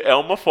que é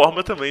uma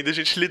forma também da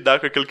gente lidar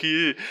com aquilo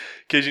que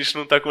a gente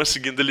não tá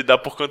conseguindo lidar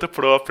por conta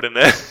própria,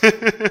 né?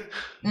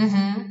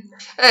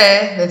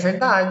 É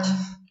verdade.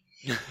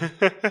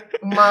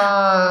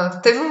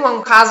 Teve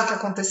um caso que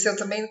aconteceu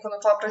também quando eu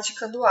tava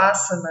praticando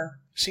asana.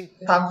 Sim.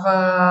 Eu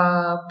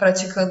tava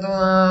praticando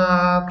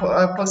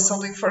a posição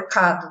do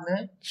enforcado,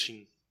 né?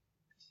 Sim.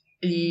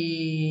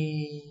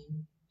 E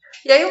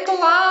aí eu tô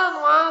lá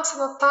no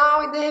asana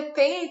tal, e de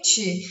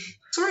repente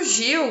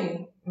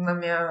surgiu na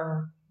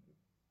minha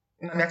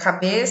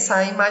cabeça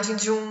a imagem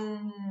de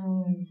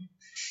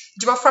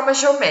uma forma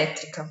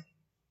geométrica.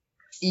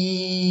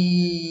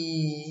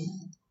 E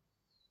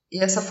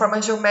essa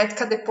forma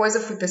geométrica, depois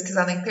eu fui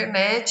pesquisar na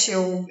internet,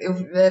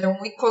 era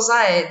um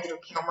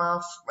icosaedro, que é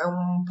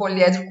um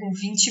poliedro com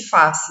 20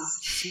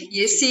 faces.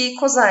 E esse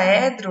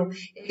icosaedro,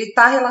 ele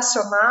está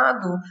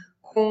relacionado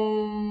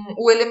com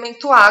o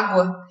elemento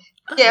água,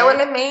 que é o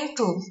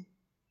elemento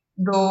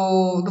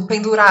do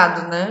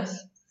pendurado, né?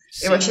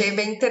 Sim. Eu achei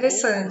bem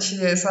interessante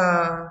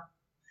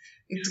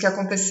isso que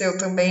aconteceu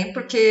também,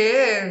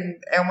 porque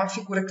é uma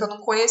figura que eu não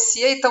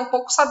conhecia e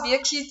tampouco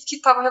sabia que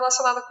estava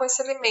relacionada com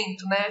esse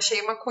elemento, né? Achei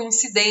uma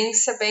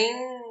coincidência bem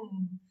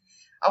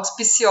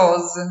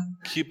auspiciosa.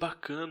 Que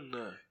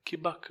bacana,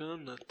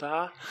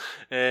 tá?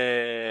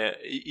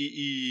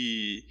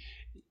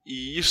 E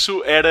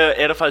isso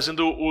era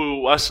fazendo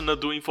o asana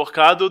do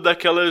enforcado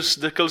daquelas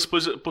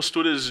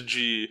posturas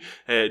de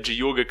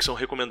yoga que são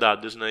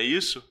recomendadas, não é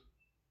isso?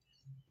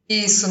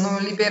 Isso, no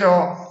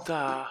Liberó.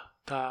 Tá.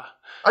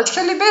 Acho que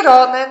é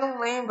Liberó, né? Não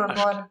lembro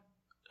agora.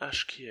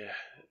 Acho que é.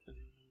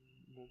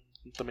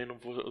 Também não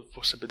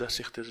vou saber dar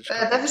certeza de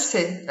deve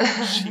ser.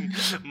 Sim.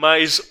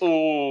 Mas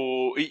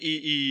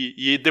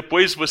e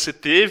depois você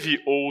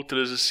teve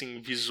outras assim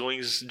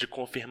visões de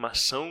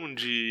confirmação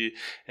de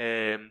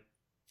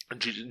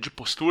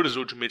posturas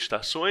ou de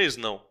meditações?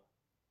 Não.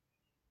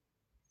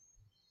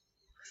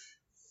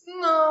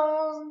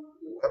 Não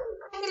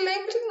me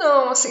lembre,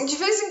 não. Assim, de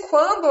vez em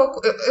quando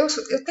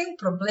eu tenho um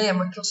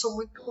problema que eu sou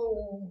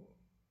muito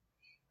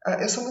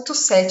Eu sou muito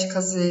cética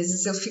às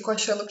vezes, eu fico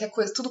achando que é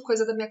tudo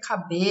coisa da minha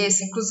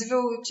cabeça. Inclusive,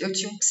 eu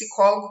tinha um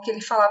psicólogo que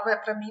ele falava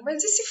pra mim,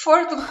 mas e se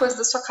for tudo coisa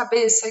da sua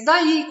cabeça? E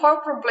daí? Qual é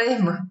o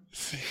problema?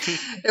 Sim.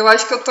 Eu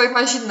acho que eu tô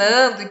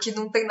imaginando e que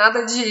não tem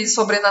nada de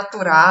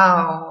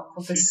sobrenatural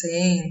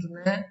acontecendo, sim,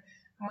 né?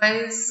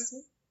 Mas,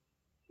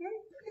 no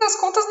fim das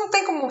contas, não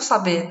tem como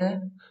saber,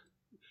 né?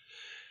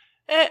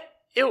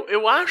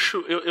 Eu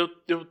acho,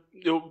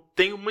 eu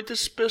tenho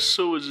muitas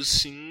pessoas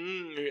assim,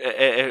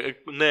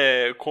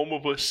 né,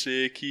 como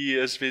você, que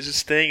às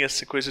vezes tem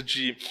essa coisa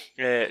de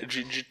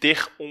ter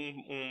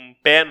um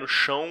pé no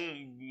chão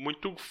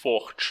muito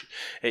forte.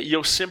 E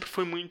eu sempre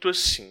fui muito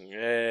assim.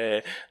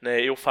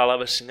 Né, eu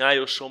falava assim,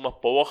 eu sou uma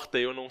porta,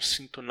 eu não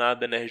sinto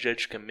nada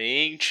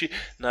energeticamente,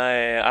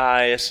 né,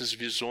 essas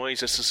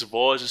visões, essas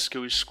vozes que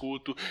eu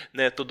escuto,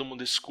 né, todo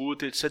mundo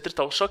escuta, etc e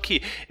tal. Só que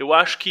eu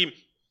acho que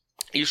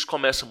isso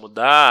começa a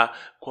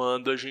mudar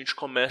quando a gente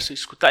começa a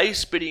escutar a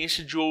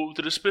experiência de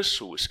outras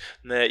pessoas,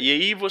 né? E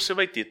aí você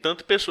vai ter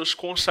tanto pessoas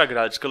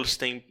consagradas que elas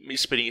têm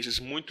experiências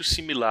muito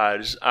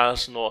similares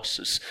às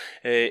nossas,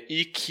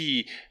 e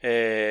que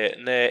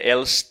né,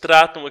 elas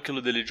tratam aquilo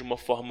dali de uma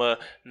forma,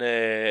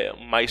 né,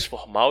 mais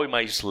formal e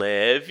mais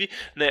leve,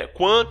 né?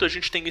 Quanto a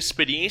gente tem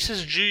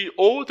experiências de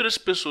outras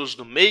pessoas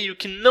do meio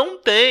que não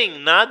têm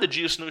nada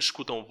disso, não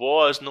escutam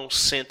voz, não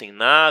sentem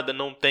nada,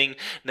 não têm,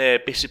 né,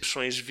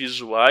 percepções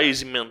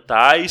visuais e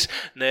mentais,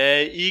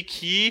 né, e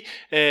que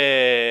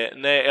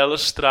né,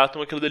 elas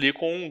tratam aquilo dali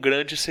com um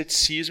grande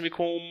ceticismo e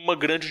com uma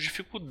grande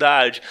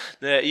dificuldade,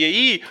 né? E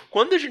aí,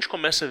 quando a gente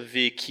começa a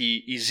ver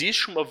que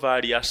existe uma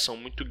variação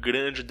muito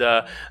grande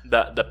da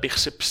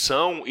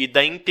percepção e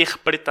da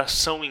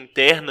interpretação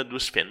interna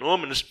dos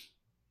fenômenos,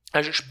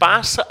 a gente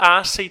passa a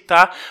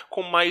aceitar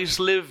com mais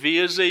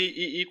leveza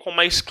e com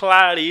mais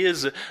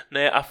clareza,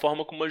 né, a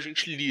forma como a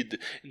gente lida.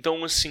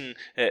 Então, assim,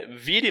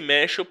 vira e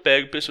mexe eu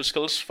pego pessoas que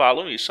elas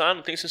falam isso.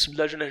 Não tem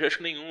sensibilidade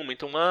energética nenhuma,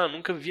 então,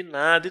 nunca vi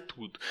nada e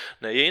tudo.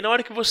 Né? E aí, na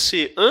hora que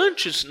você,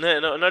 antes, né,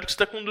 na hora que você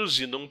está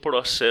conduzindo um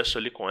processo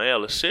ali com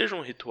ela, seja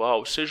um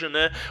ritual, seja,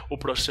 né, o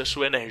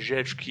processo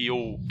energético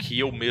que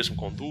eu mesmo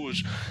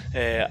conduzo,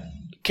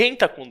 quem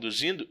está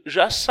conduzindo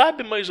já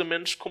sabe mais ou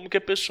menos como que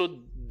a pessoa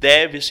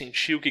deve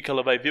sentir, o que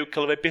ela vai ver, o que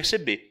ela vai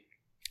perceber.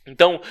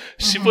 Então,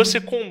 se você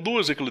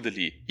conduz aquilo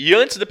dali, e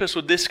antes da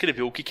pessoa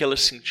descrever o que ela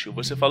sentiu,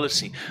 você fala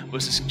assim,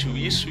 você sentiu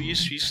isso,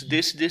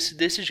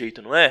 desse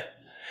jeito, não é?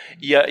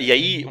 E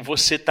aí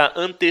você está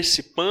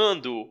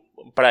antecipando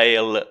para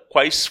ela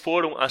quais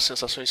foram as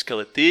sensações que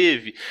ela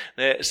teve,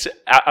 né?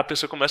 A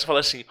pessoa começa a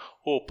falar assim,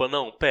 opa,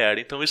 não, pera,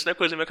 então isso não é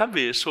coisa da minha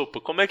cabeça, opa,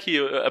 como é que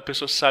a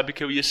pessoa sabe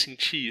que eu ia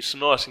sentir isso?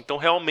 Nossa, então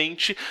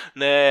realmente,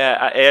 né,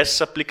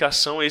 essa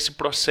aplicação, esse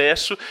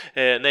processo,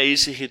 né,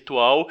 esse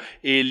ritual,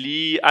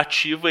 ele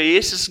ativa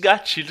esses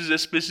gatilhos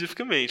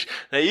especificamente,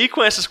 né? E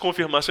com essas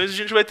confirmações a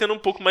gente vai tendo um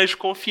pouco mais de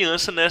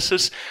confiança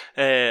nessas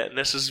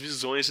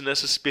visões e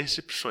nessas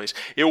percepções.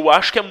 Eu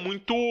acho que é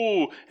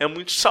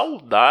muito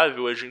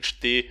saudável a gente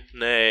ter,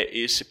 né,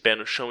 esse pé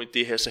no chão e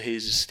ter essa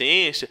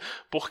resistência,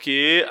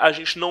 porque a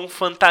gente não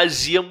fantasia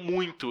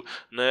muito,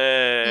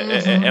 né?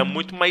 É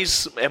muito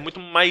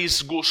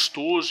mais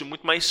gostoso e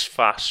muito mais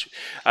fácil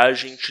a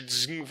gente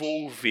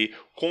desenvolver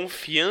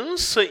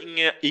confiança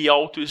e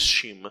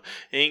autoestima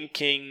em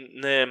quem,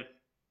 né,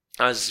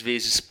 às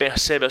vezes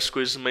percebe as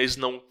coisas, mas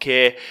não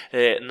quer,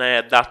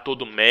 né, dar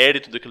todo o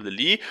mérito daquilo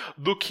dali,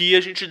 do que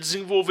a gente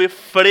desenvolver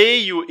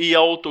freio e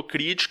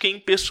autocrítica em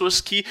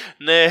pessoas que,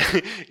 né,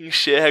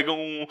 enxergam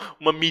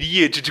uma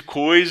miríade de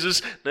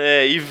coisas,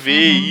 né, e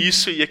vê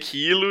isso e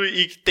aquilo,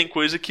 e tem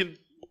coisa que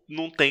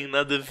não tem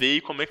nada a ver,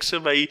 e como é que você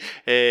vai,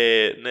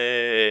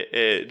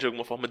 de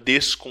alguma forma,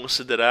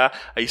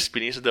 desconsiderar a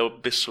experiência da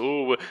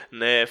pessoa,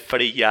 né,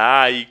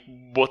 frear e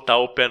botar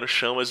o pé no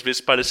chão. Às vezes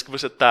parece que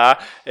você está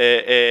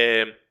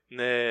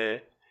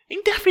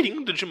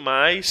interferindo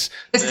demais.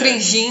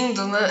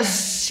 Restringindo, né?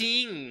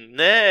 Sim,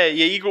 né?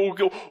 E aí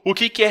o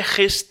que é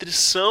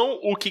restrição,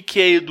 o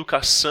que é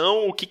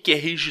educação, o que é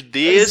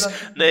rigidez,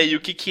 né? E o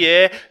que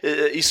é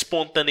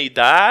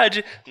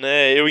espontaneidade,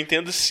 né? Eu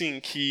entendo, assim,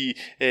 que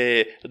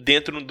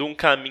dentro de um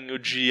caminho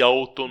de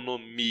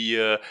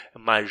autonomia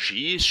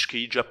magística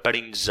e de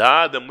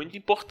aprendizado, é muito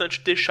importante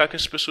deixar que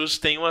as pessoas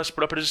tenham as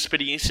próprias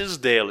experiências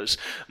delas.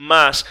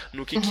 Mas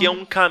no que é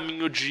um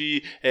caminho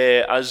de,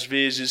 às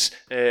vezes,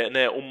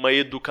 né, uma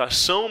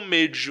educação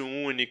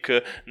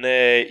mediúnica,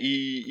 né,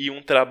 e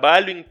um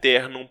trabalho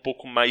interno um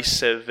pouco mais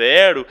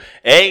severo,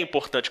 é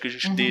importante que a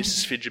gente dê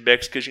esses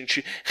feedbacks, que a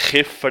gente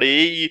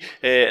refreie,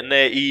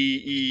 né,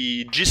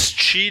 e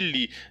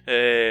destile,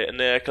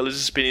 né, aquelas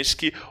experiências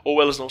que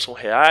ou elas não são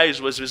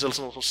reais, ou às vezes elas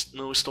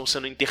não estão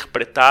sendo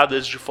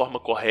interpretadas de forma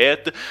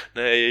correta,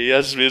 né, e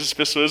às vezes as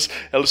pessoas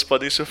elas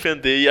podem se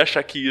ofender e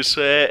achar que isso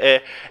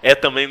é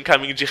também um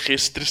caminho de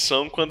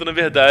restrição, quando na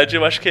verdade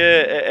eu acho que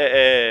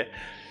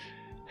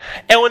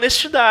é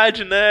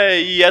honestidade, né?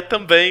 E é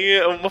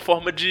também uma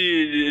forma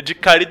de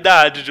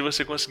caridade, de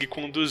você conseguir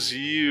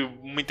conduzir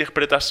uma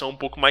interpretação um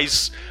pouco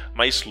mais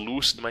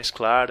lúcida, mais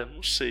clara,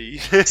 não sei.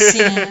 Sim.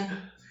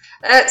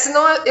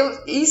 Senão,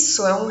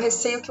 isso é um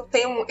receio que eu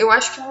tenho. Eu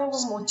acho que um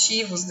dos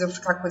motivos de eu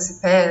ficar com esse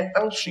pé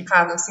tão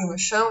fincado assim no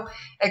chão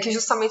é que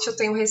justamente eu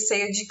tenho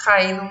receio de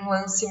cair num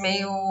lance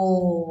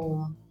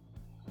meio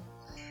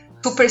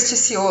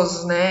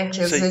supersticioso, né?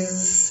 Que às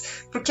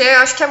vezes... Porque eu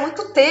acho que é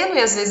muito tênue,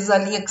 às vezes, a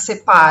linha que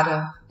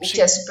separa o que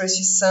é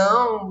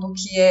superstição do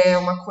que é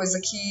uma coisa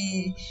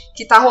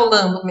que tá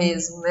rolando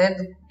mesmo, né?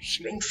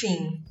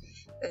 Enfim,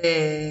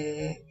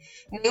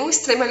 nenhum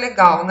extremo é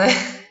legal, né?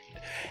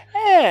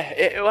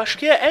 Eu acho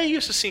que é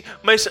isso, assim,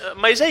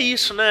 mas é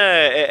isso,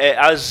 né,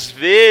 às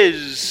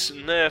vezes,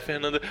 né,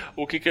 Fernanda,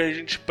 o que a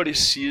gente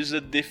precisa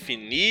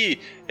definir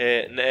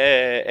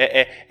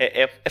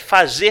é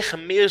fazer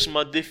mesmo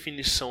a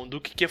definição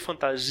do que é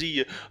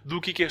fantasia, do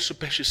que é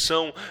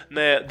superstição,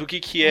 né, do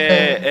que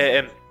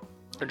é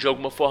de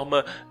alguma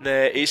forma,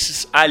 né,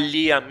 esses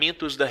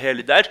alheamentos da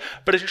realidade,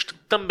 para a gente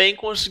também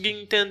conseguir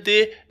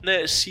entender,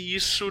 né, se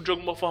isso de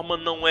alguma forma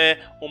não é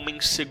uma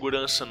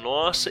insegurança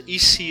nossa, e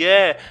se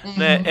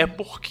né, é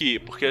por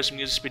quê? Porque as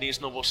minhas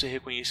experiências não vão ser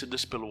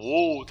reconhecidas pelo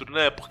outro,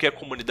 né, porque a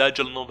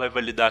comunidade ela não vai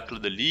validar aquilo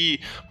dali,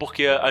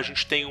 porque a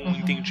gente tem um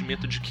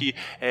entendimento de que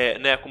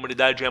né, a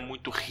comunidade é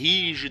muito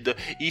rígida,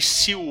 e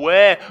se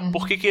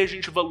por que a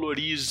gente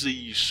valoriza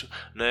isso?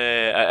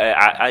 Né?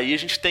 Aí a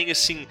gente tem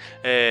assim,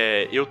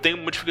 eu tenho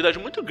uma dificuldade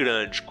muito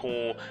grande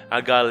com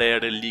a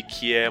galera ali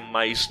que é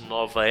mais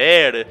nova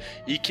era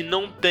e que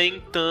não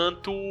tem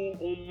tanto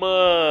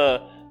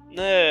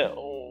né,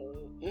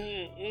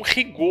 um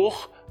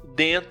rigor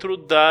dentro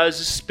das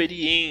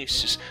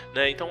experiências,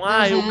 né? Então,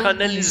 eu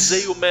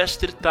canalizei o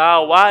mestre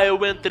tal,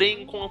 eu entrei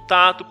em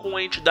contato com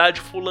a entidade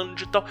fulano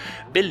de tal,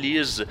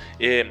 beleza,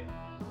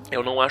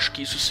 eu não acho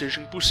que isso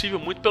seja impossível,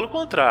 muito pelo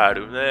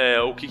contrário,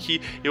 né? O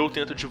que eu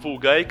tento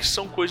divulgar é que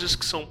são coisas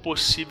que são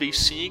possíveis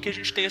sim, que a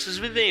gente tem essas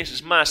vivências,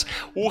 mas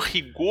o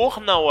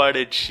rigor na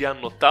hora de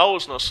anotar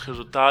os nossos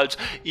resultados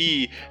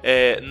e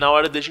na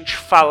hora da gente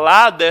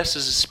falar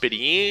dessas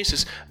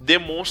experiências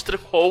demonstra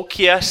qual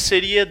que é a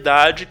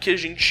seriedade que a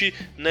gente,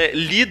 né,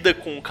 lida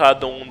com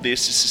cada um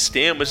desses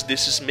sistemas,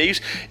 desses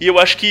meios, e eu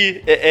acho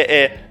que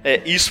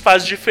isso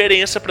faz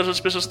diferença para as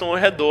outras pessoas que estão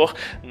ao redor,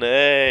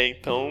 né?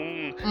 Então,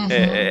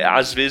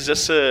 às vezes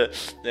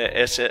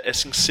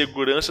essa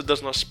insegurança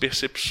das nossas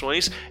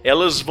percepções,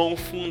 elas vão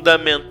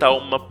fundamentar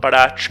uma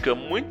prática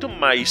muito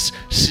mais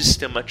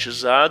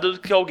sistematizada do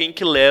que alguém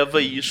que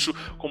leva isso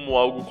como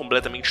algo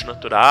completamente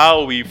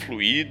natural e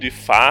fluido e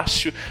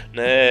fácil,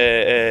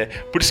 né?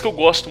 Por isso que eu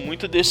gosto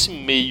muito desse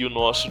meio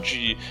nosso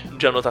de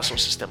anotação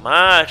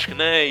sistemática,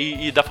 né?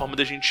 E da forma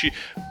da gente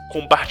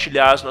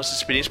compartilhar as nossas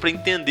experiências para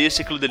entender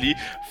se aquilo dali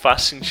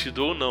faz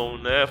sentido ou não,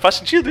 né? Faz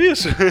sentido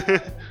isso?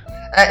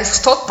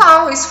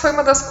 Total, isso foi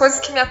uma das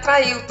coisas que me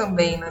atraiu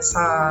também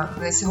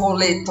nesse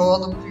rolê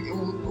todo,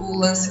 o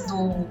lance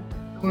do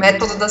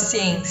método da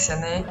ciência,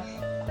 né?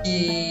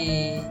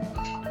 E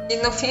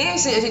no fim a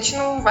gente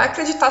não vai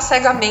acreditar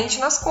cegamente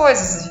nas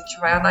coisas, a gente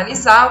vai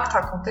analisar o que está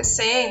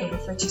acontecendo,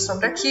 refletir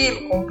sobre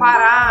aquilo,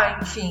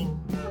 comparar, enfim.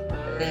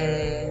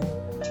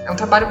 É um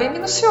trabalho bem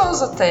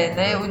minucioso até,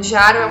 né? O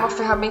diário é uma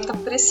ferramenta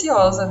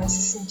preciosa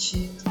nesse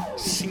sentido.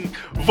 Sim.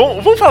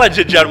 Vamos falar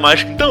de diário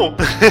mágico então?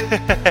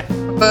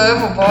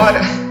 Vamos,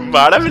 bora.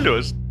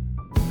 Maravilhoso.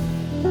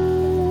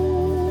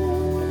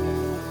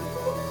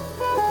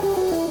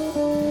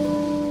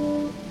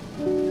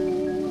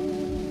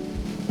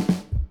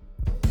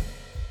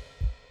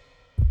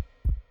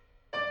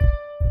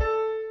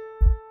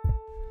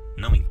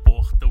 Não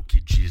importa o que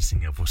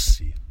dizem a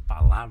você,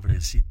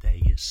 palavras e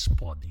ideias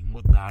podem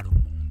mudar o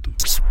mundo.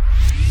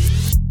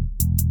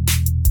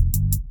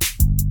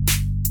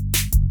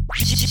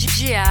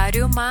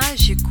 Diário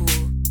Mágico.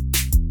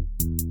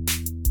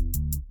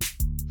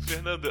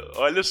 Fernanda,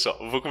 olha só,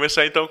 vou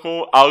começar então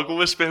com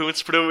algumas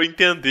perguntas para eu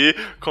entender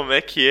como é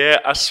que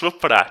é a sua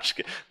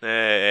prática,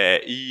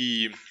 né?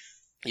 E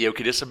eu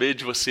queria saber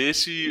de você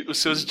se os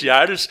seus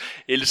diários,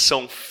 eles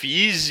são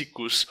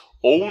físicos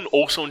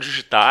ou são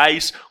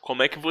digitais,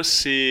 como é que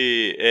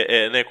você,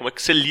 né, como é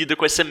que você lida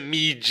com essa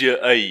mídia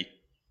aí?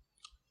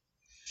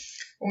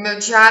 O meu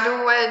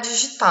diário é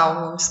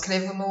digital, eu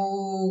escrevo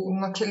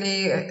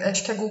naquele,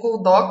 acho que é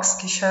Google Docs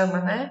que chama,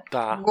 né?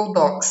 Tá. Google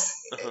Docs.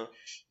 Uhum.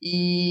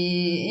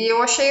 E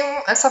eu achei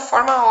essa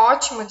forma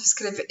ótima de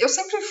escrever. Eu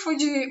sempre fui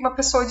uma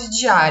pessoa de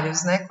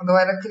diários, né? Quando eu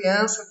era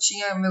criança, eu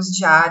tinha meus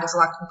diários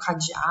lá com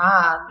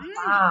cadeado e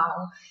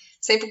tal.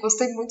 Sempre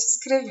gostei muito de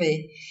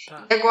escrever.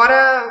 Tá. E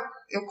agora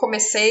eu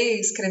comecei a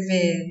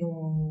escrever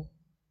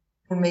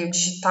por meio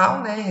digital,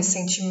 né,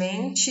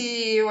 recentemente,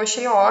 e eu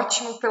achei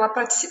ótimo pela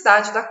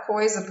praticidade da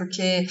coisa,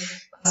 porque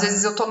às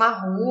vezes eu tô na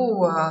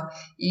rua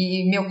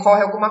e me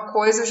ocorre alguma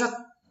coisa, eu já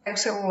pego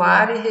o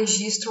celular e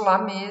registro lá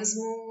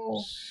mesmo.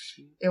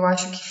 Eu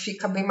acho que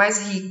fica bem mais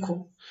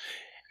rico.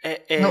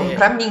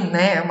 Pra mim,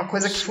 né? É uma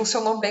coisa que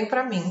funcionou bem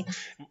pra mim.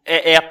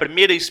 É a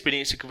primeira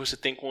experiência que você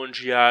tem com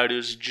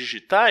diários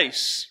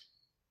digitais?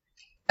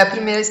 É a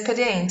primeira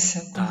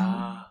experiência.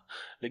 Tá.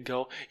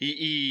 Legal.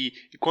 E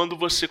quando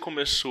você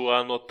começou a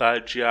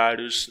anotar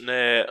diários,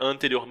 né,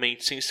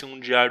 anteriormente, sem ser um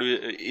diário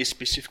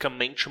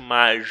especificamente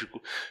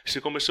mágico,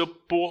 você começou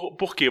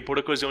por quê? Por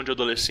ocasião de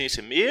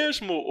adolescência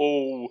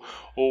mesmo?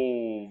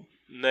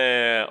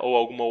 Né, ou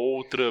alguma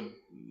outra...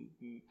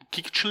 O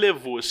que te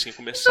levou, assim, a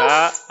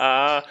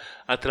começar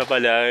a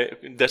trabalhar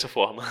dessa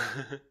forma?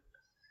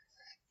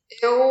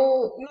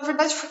 Na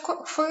verdade,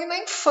 foi na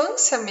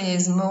infância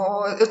mesmo.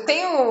 Eu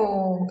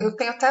tenho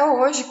até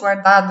hoje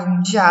guardado um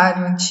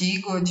diário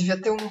antigo, eu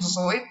devia ter uns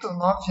 8,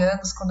 9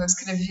 anos quando eu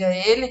escrevia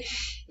ele.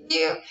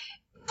 E,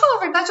 pra falar a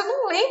verdade, eu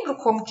não lembro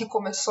como que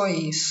começou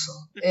isso.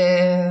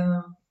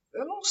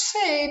 Eu não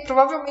sei,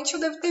 provavelmente eu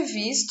devo ter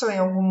visto em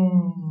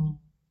algum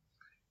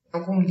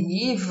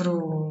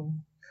livro,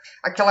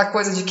 aquela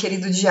coisa de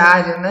querido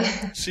diário, né?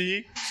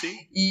 Sim.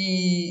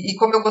 E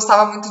como eu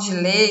gostava muito de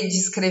ler e de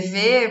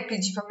escrever,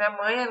 pedi pra minha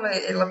mãe,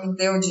 ela me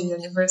deu de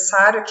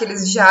aniversário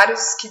aqueles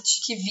diários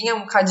que vinham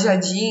um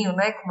cadeadinho,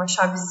 né, com uma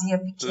chavezinha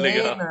pequena.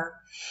 Legal.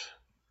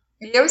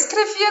 E eu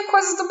escrevia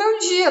coisas do meu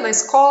dia na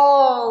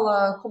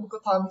escola, como que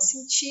eu tava me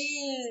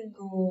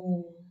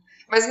sentindo,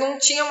 mas não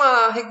tinha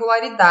uma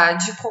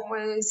regularidade como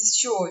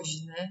existe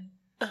hoje, né?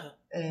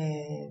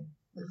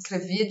 Eu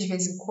escrevia de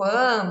vez em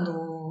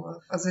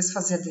quando, às vezes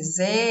fazia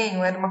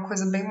desenho, era uma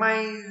coisa bem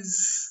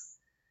mais...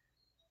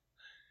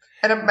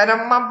 Era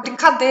uma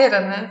brincadeira,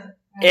 né?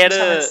 Não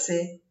deixava de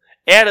ser.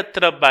 Era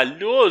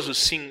trabalhoso,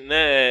 sim,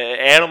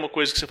 né? Era uma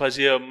coisa que você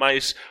fazia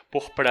mais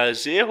por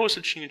prazer ou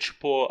você tinha,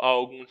 tipo,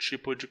 algum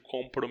tipo de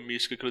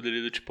compromisso com aquilo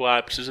dali, tipo,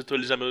 preciso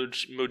atualizar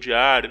meu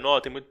diário, não,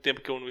 tem muito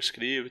tempo que eu não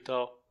escrevo e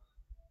tal.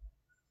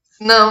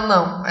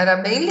 Não, era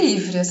bem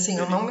livre, assim,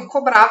 eu não me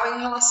cobrava em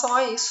relação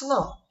a isso,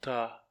 não.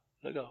 Tá,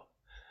 legal.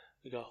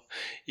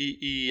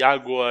 E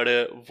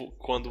agora,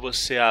 quando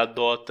você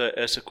adota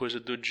essa coisa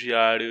do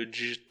diário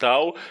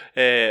digital,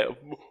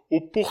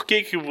 o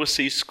porquê que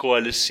você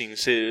escolhe, assim?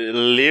 Você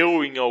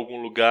leu em algum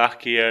lugar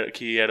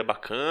que era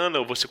bacana?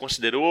 Ou você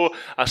considerou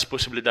as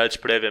possibilidades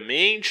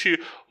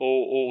previamente?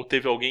 Ou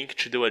teve alguém que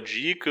te deu a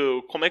dica?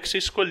 Como é que você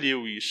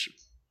escolheu isso?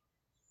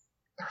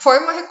 Foi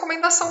uma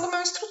recomendação do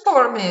meu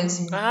instrutor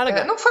mesmo.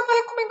 Legal. Não foi uma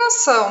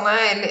recomendação,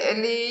 né?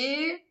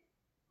 Ele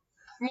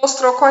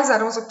mostrou quais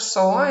eram as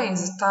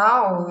opções e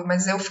tal,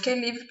 mas eu fiquei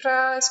livre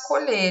para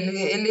escolher.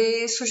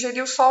 Ele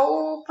sugeriu só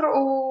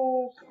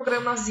o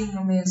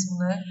programazinho mesmo,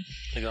 né?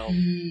 Legal.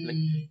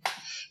 E,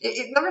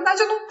 na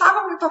verdade, eu não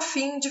estava muito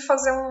afim de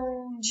fazer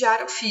um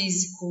diário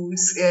físico,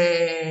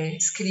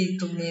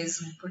 escrito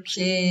mesmo,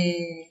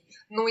 porque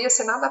não ia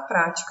ser nada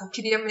prático. Eu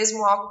queria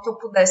mesmo algo que eu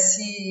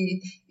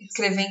pudesse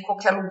escrever em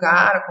qualquer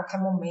lugar, a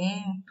qualquer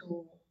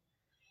momento.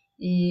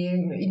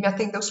 E me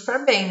atendeu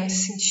super bem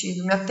nesse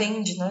sentido. Me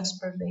atende, né,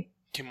 super bem.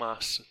 Que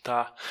massa,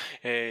 tá.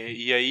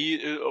 E aí,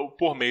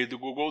 por meio do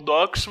Google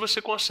Docs,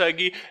 você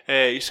consegue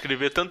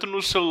escrever tanto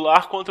no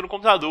celular quanto no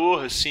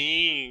computador,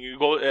 assim,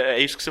 igual, é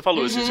isso que você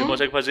falou, assim, você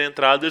consegue fazer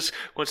entradas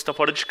quando você está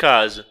fora de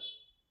casa.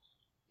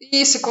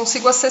 Isso, e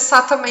consigo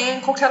acessar também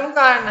em qualquer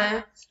lugar,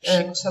 né?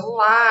 No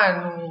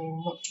celular,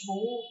 no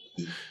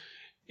notebook.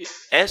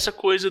 Essa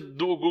coisa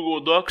do Google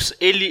Docs,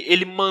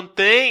 ele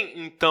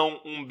mantém, então,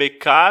 um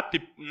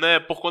backup, né,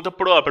 por conta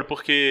própria,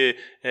 porque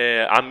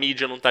a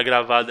mídia não está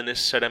gravada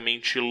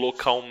necessariamente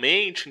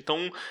localmente,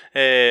 então,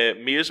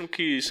 mesmo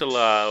que, sei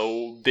lá,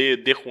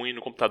 dê ruim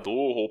no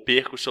computador, ou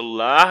perca o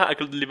celular,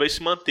 aquilo ali vai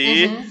se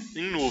manter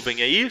em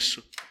nuvem, é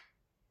isso?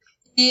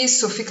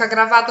 Isso, fica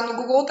gravado no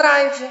Google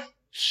Drive.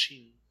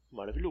 Sim.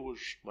 Maravilhoso.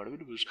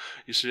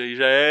 Isso aí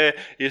já é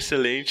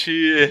excelente,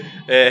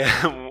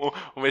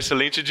 uma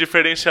excelente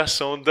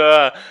diferenciação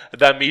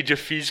da mídia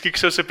física, que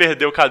se você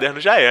perder o caderno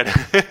já era.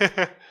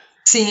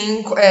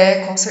 Sim,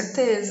 com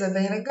certeza, é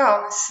bem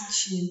legal nesse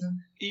sentido.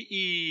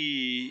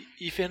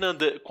 E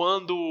Fernanda,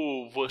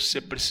 quando você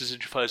precisa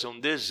de fazer um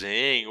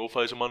desenho ou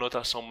fazer uma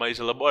anotação mais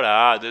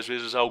elaborada, às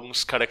vezes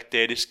alguns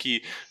caracteres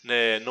que,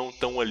 né, não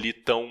estão ali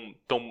tão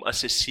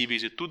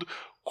acessíveis e tudo,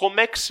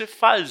 como é que você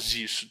faz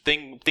isso?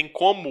 Tem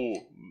como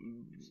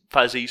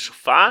fazer isso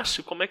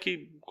fácil? Como é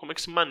que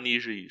se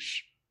maneja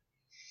isso?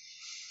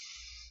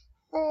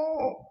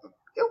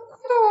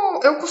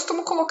 Eu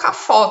costumo colocar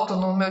foto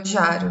no meu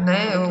diário,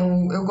 né?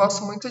 Eu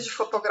gosto muito de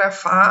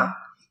fotografar,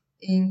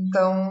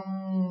 então...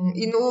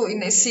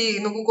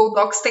 no Google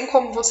Docs tem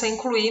como você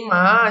incluir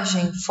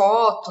imagem,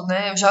 foto,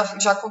 né?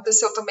 Já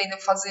aconteceu também de eu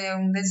fazer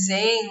um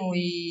desenho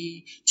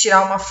e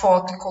tirar uma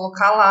foto e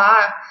colocar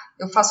lá.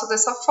 Eu faço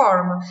dessa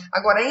forma.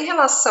 Agora, em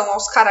relação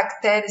aos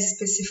caracteres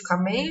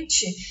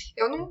especificamente,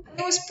 eu não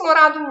tenho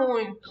explorado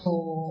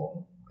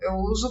muito. Eu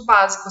uso o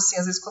básico, assim,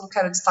 às vezes quando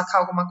quero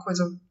destacar alguma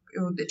coisa,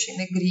 eu deixo em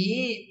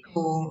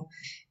negrito,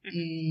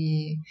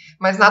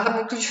 mas nada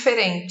muito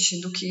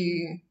diferente do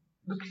que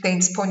tem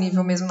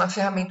disponível mesmo na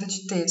ferramenta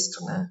de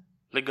texto, né?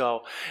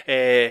 Legal.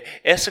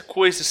 Essa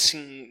coisa,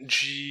 assim,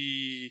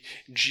 de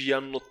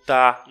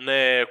anotar,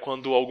 né,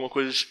 quando alguma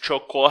coisa te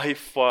ocorre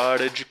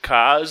fora de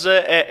casa,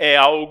 é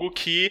algo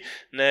que,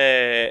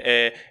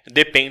 né,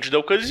 depende da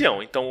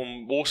ocasião.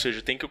 Então, ou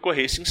seja, tem que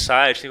ocorrer esse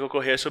insight, tem que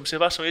ocorrer essa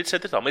observação, etc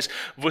e tal. Mas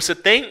você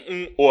tem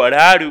um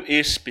horário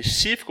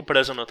específico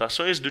para as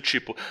anotações, do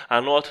tipo,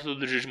 anota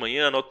todo dia de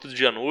manhã, anota todo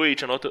dia à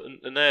noite, anota,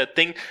 né,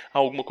 tem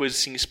alguma coisa,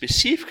 assim,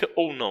 específica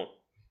ou não?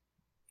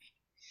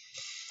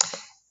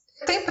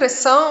 Eu tenho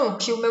impressão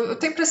que eu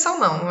tenho impressão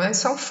não,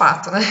 isso é um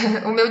fato, né?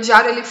 O meu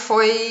diário ele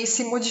foi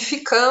se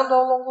modificando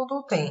ao longo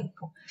do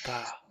tempo.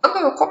 Tá. Quando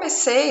eu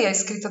comecei a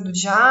escrita do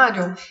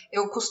diário,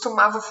 eu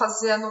costumava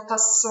fazer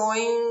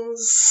anotações,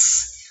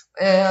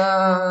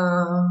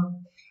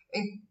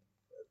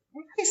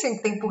 não sei se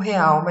em tempo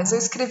real, mas eu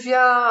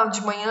escrevia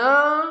de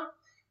manhã,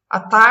 à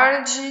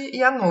tarde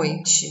e à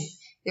noite.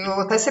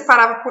 Eu até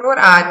separava por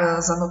horário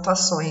as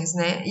anotações,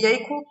 né? E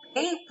aí, com o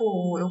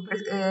tempo,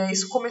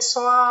 isso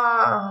começou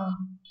a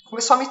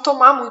me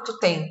tomar muito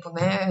tempo,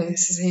 né?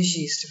 Esses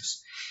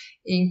registros.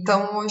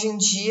 Então, hoje em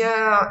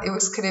dia, eu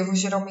escrevo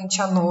geralmente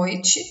à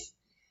noite,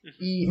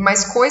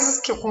 mas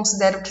coisas que eu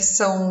considero que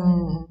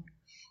são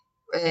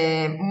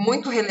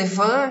muito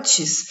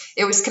relevantes,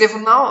 eu escrevo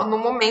no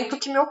momento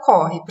que me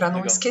ocorre, para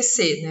não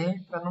esquecer, né?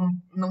 Para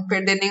não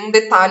perder nenhum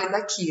detalhe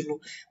daquilo.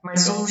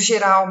 Mas o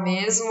geral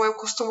mesmo eu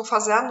costumo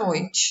fazer à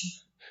noite.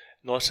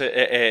 Nossa,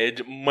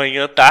 de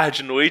manhã,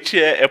 tarde,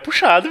 noite é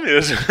puxado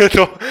mesmo.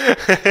 Então...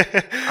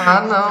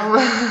 Ah,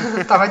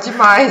 não. Tava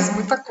demais,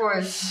 muita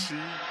coisa. Sim.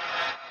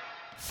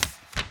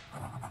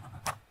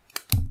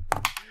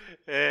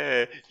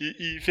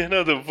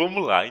 Fernanda,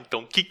 vamos lá. Então,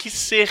 o que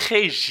você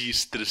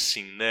registra,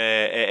 assim,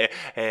 né?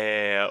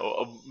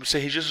 Você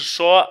registra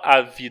só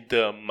a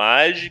vida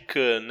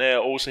mágica, né?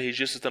 Ou você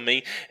registra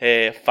também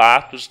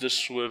fatos da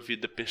sua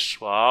vida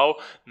pessoal,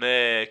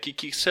 né? O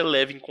que você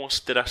leva em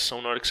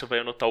consideração na hora que você vai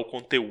anotar o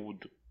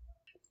conteúdo?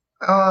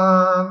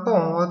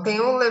 Bom, o que eu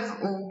tenho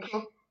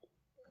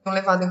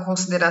levado em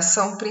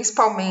consideração,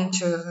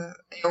 principalmente, é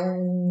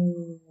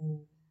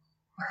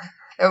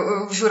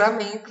o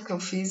juramento que eu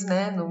fiz,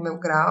 né, no meu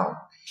grau.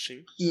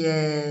 Sim. Que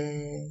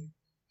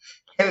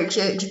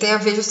tem a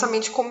ver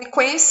justamente com me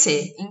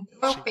conhecer.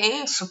 Então, eu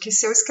penso que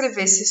se eu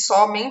escrevesse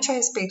somente a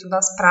respeito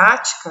das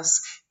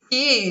práticas,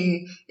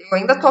 e eu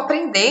ainda estou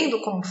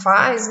aprendendo como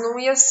faz, não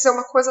ia ser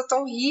uma coisa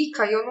tão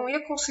rica e eu não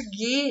ia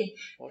conseguir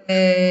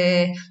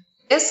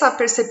essa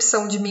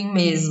percepção de mim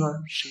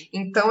mesma.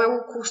 Então,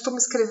 eu costumo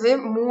escrever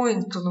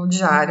muito no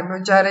diário.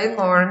 Meu diário é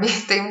enorme,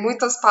 tem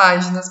muitas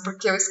páginas,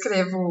 porque eu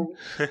escrevo...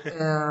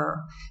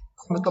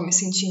 como eu estou me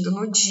sentindo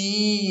no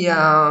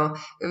dia,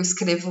 eu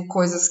escrevo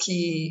coisas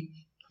que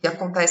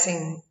acontecem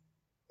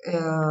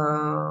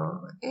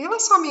em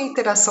relação à minha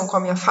interação com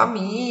a minha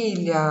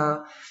família,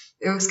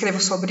 eu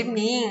escrevo sobre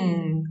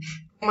mim,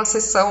 uma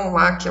seção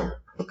lá que eu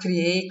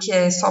criei que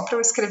é só para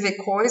eu escrever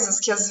coisas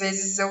que às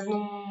vezes eu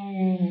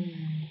não...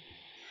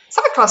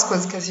 Sabe aquelas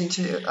coisas que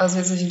às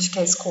vezes a gente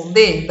quer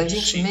esconder da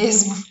gente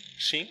mesmo?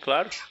 Sim,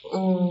 claro.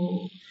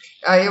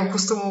 Aí eu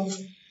costumo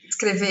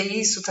escrever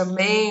isso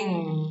também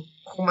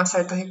com uma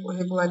certa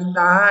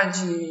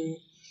regularidade.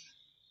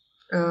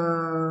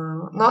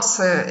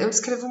 Nossa, eu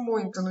escrevo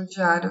muito no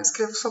diário, eu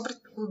escrevo sobre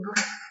tudo.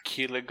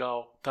 Que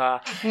legal,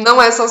 tá.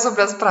 Não é só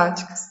sobre as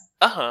práticas.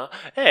 Aham,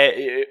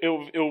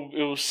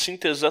 eu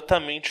sinto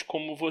exatamente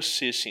como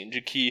você, assim,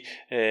 de que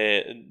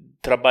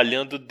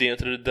trabalhando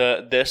dentro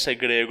dessa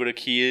egrégora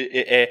que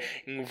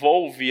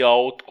envolve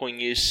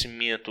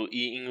autoconhecimento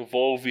e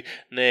envolve,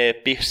 né,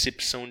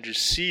 percepção de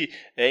si,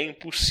 é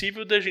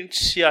impossível da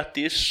gente se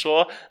ater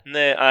só,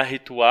 né, a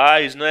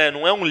rituais, né?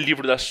 Não é um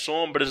livro das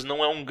sombras,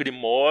 não é um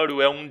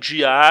grimório, é um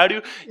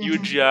diário, e o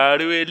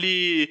diário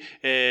ele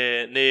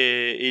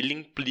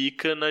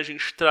implica na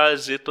gente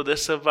trazer toda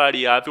essa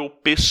variável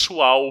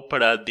pessoal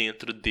para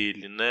dentro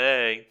dele,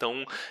 né?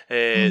 Então,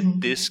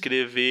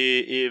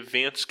 descrever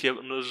eventos que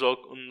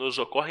nos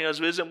ocorrem às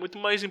vezes é muito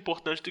mais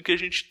importante do que a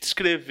gente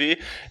descrever,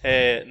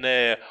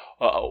 né,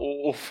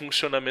 o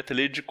funcionamento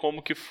ali de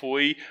como que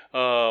foi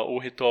o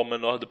ritual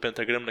menor do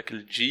pentagrama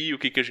naquele dia, o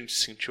que a gente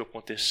sentiu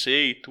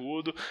acontecer e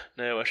tudo,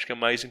 né? Eu acho que é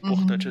mais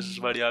importante essas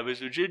variáveis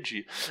do dia a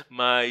dia.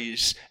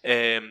 Mas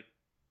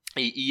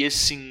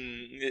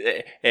assim,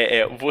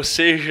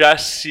 você já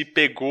se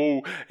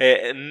pegou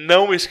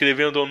não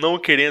escrevendo ou não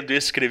querendo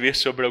escrever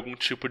sobre algum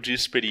tipo de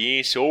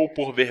experiência, ou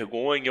por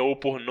vergonha, ou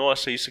por,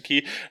 nossa, isso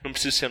aqui não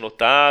precisa ser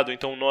anotado,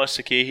 então,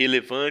 nossa, que é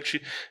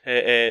irrelevante,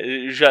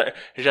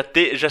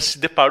 já se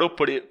deparou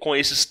com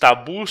esses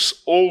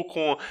tabus, ou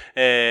com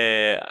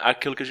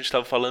aquilo que a gente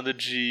estava falando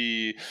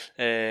de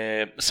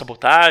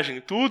sabotagem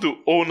e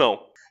tudo, ou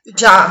não?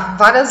 Já,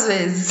 várias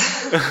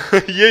vezes.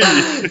 E aí?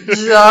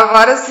 Já,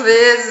 várias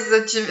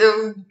vezes.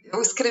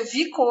 Eu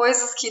escrevi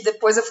coisas que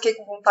depois eu fiquei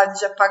com vontade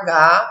de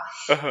apagar.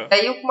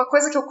 Aí uma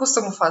coisa que eu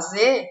costumo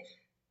fazer,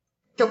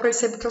 que eu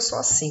percebo que eu sou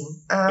assim.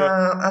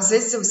 Às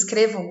vezes eu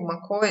escrevo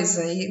alguma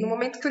coisa e no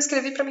momento que eu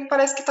escrevi, pra mim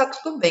parece que tá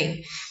tudo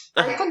bem.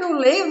 Aí quando eu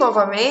leio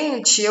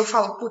novamente, eu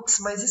falo, putz,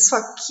 mas isso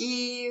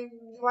aqui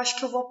eu acho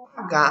que eu vou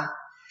apagar.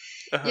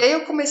 Aham. E aí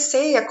eu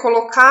comecei a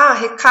colocar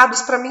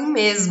recados pra mim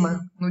mesma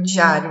no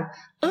diário.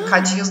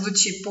 Recadinhos do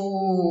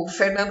tipo,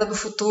 Fernanda do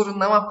futuro,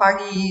 não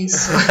apague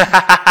isso.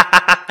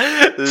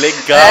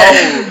 Legal!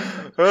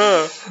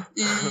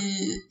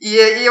 E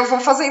eu vou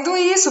fazendo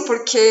isso,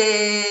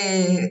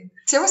 porque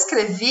se eu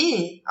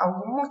escrevi,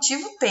 algum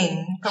motivo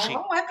tem. Então Sim.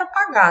 não é pra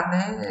apagar,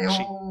 né?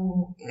 Sim.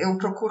 Eu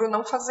procuro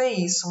não fazer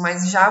isso,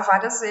 mas já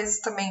várias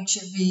vezes também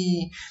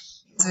tive,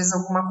 às vezes,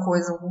 alguma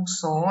coisa, algum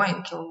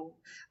sonho que eu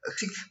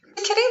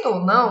querendo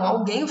ou não,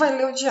 alguém vai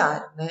ler o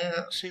diário, né?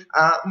 Sim.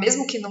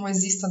 Mesmo que não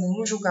exista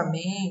nenhum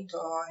julgamento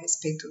a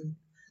respeito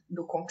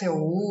do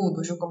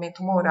conteúdo,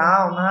 julgamento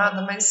moral,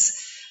 nada, mas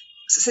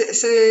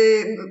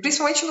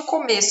principalmente no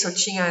começo eu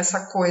tinha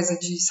essa coisa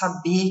de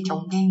saber que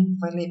alguém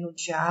vai ler meu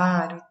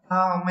diário e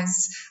tal,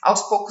 mas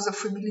aos poucos eu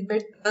fui me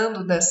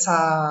libertando desse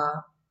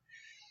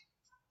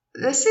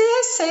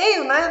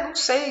receio, né? Não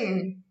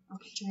sei o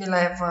que me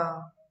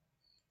leva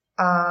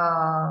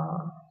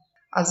a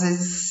às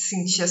vezes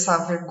sentir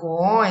essa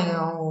vergonha.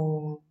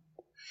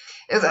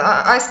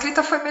 A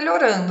escrita foi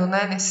melhorando,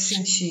 né, nesse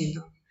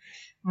sentido.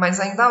 Mas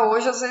ainda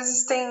hoje, às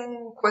vezes,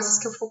 tem coisas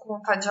que eu fico com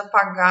vontade de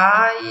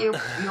apagar e eu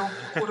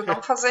procuro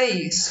não fazer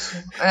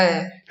isso.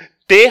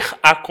 Ter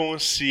a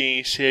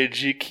consciência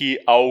de que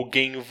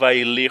alguém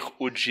vai ler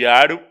o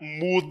diário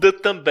muda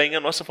também a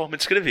nossa forma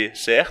de escrever,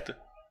 certo?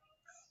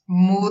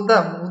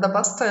 Muda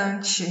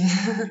bastante.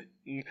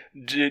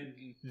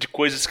 De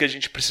coisas que a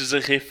gente precisa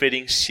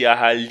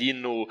referenciar ali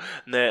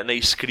na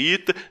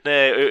escrita,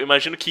 né? Eu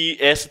imagino que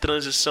essa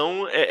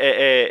transição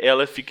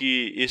ela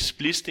fique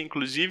explícita,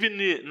 inclusive,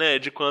 né,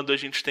 de quando a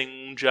gente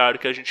tem um diário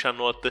que a gente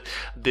anota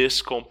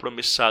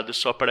descompromissado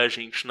só pra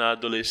gente na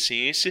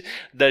adolescência,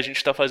 da gente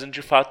estar fazendo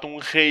de fato um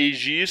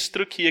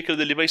registro que aquilo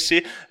dali vai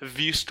ser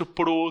visto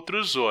por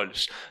outros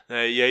olhos,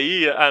 né? E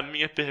aí a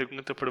minha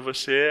pergunta para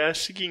você é a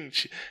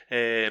seguinte: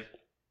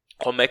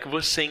 como é que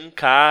você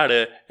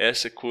encara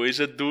essa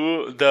coisa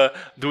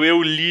do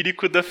eu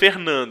lírico da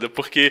Fernanda?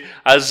 Porque,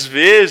 às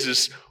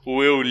vezes,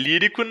 o eu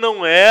lírico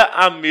não é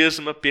a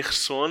mesma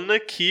persona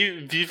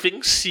que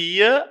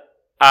vivencia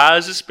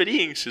as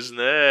experiências,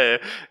 né?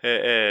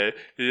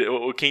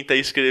 Quem está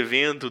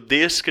escrevendo,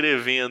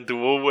 descrevendo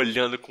ou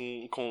olhando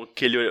com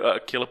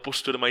aquela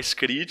postura mais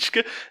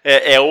crítica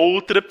é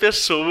outra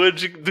pessoa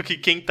do que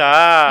quem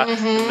está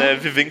né,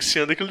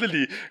 vivenciando aquilo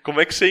dali.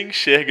 Como é que você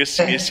enxerga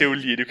assim, esse eu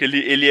lírico?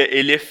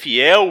 Ele é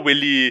fiel?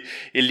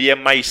 Ele é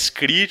mais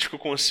crítico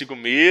consigo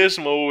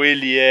mesmo? Ou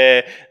ele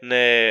é,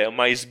 né,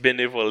 mais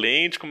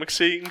benevolente? Como é que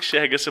você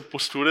enxerga essa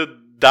postura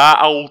da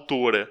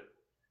autora?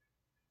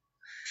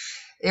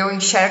 Eu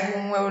enxergo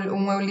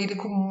um eu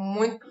lírico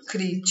muito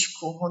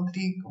crítico,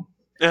 Rodrigo.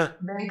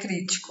 Bem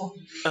crítico.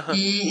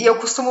 E eu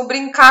costumo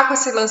brincar com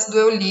esse lance do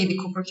eu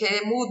lírico, porque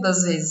muda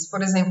às vezes.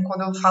 Por exemplo,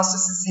 quando eu faço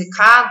esses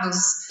recados,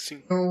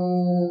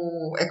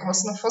 é como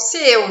se não fosse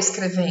eu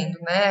escrevendo,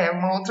 né? É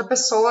uma outra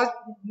pessoa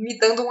me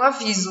dando um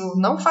aviso.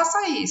 Não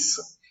faça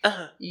isso.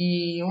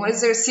 E um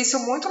exercício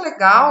muito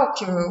legal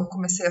que eu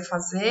comecei a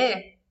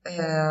fazer,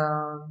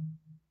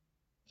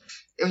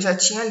 eu já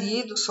tinha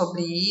lido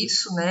sobre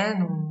isso, né?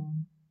 Num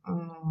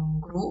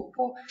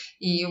grupo,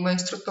 e o meu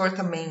instrutor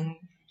também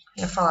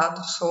tinha falado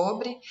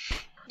sobre,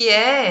 que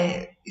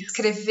é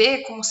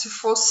escrever como se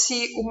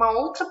fosse uma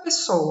outra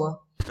pessoa,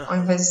 ao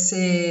invés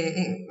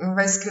de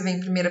escrever em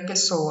primeira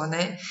pessoa,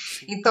 né?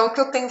 Então, o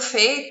que eu tenho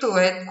feito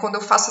é, quando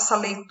eu faço essa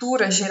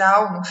leitura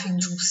geral no fim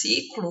de um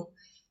ciclo,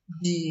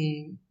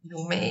 de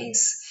um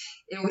mês,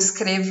 eu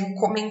escrevo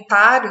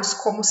comentários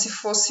como se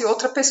fosse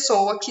outra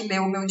pessoa que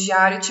leu o meu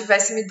diário e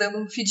estivesse me dando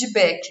um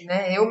feedback,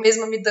 né? Eu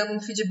mesma me dando um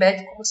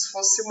feedback como se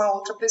fosse uma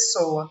outra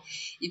pessoa.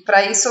 E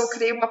para isso eu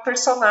criei uma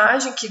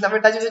personagem que, na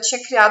verdade, eu já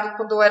tinha criado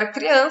quando eu era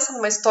criança,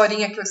 numa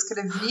historinha que eu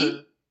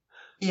escrevi,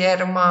 e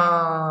era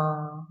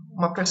uma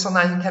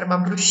personagem que era uma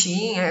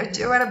bruxinha.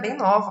 Eu era bem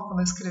nova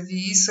quando eu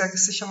escrevi isso, que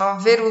se chamava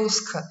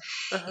Verusca.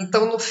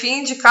 Então, no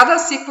fim de cada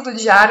ciclo do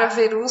diário, a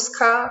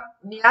Verusca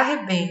me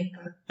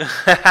arrebenta.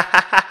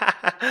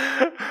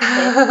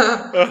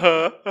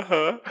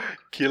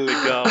 Que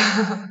legal,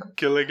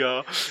 que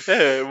legal.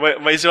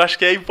 Mas eu acho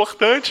que é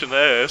importante,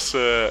 né?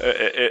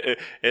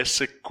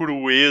 Essa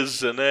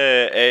crueza,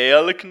 né? É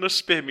ela que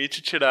nos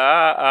permite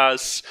tirar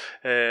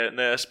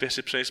né, as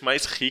percepções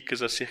mais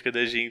ricas acerca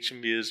da gente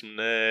mesmo,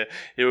 né?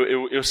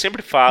 Eu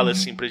sempre falo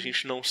assim, pra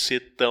gente não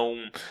ser tão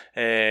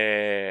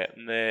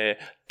né,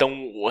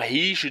 tão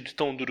rígido,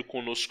 tão duro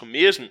conosco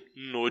mesmo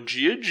no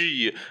dia a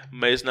dia,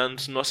 mas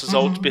nas nossas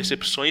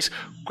autopercepções,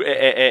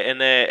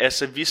 né,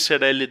 essa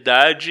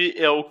visceralidade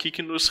é o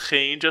que nos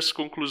rende as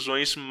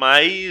conclusões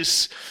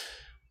mais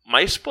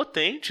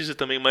potentes e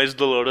também mais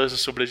dolorosas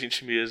sobre a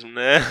gente mesmo,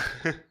 né?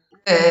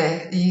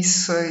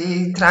 Isso,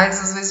 e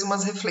traz às vezes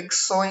umas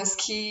reflexões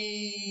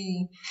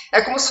que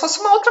é como se fosse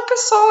uma outra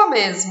pessoa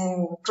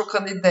mesmo,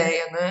 trocando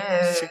ideia,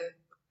 né?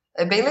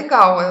 É bem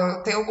legal,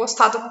 eu tenho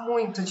gostado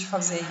muito de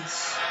fazer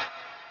isso.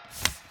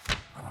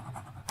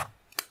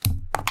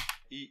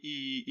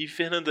 E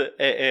Fernanda,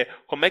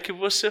 como é que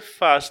você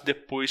faz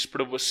depois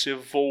para você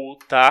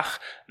voltar,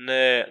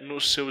 né,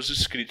 nos seus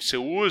escritos? Você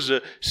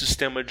usa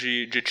sistema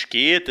de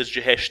etiquetas,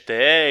 de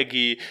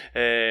hashtag,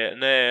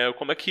 né?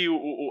 Como é que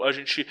a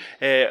gente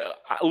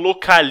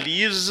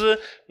localiza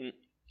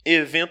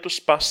eventos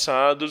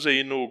passados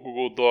aí no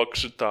Google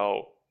Docs e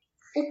tal?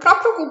 O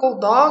próprio Google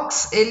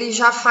Docs, ele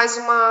já faz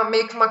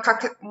meio que uma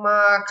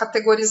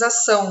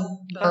categorização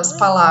das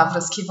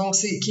palavras que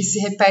se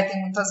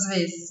repetem muitas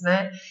vezes,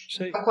 né?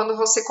 Sei. Então, quando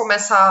você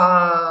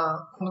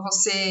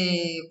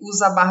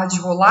usa a barra de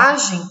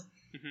rolagem,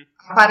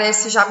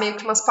 aparece já meio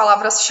que umas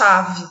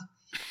palavras-chave.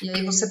 E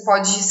aí você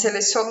pode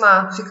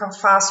selecionar, fica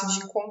fácil de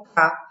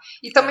encontrar.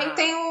 E também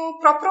tem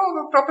a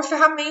própria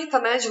ferramenta,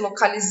 né, de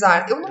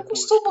localizar. Eu não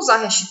costumo usar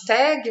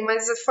hashtag,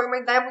 mas foi uma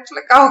ideia muito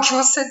legal que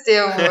você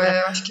deu.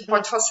 Acho que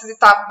pode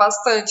facilitar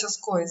bastante as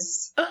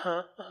coisas.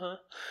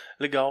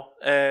 Legal.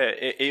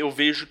 Eu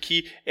vejo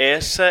que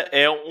essa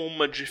é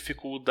uma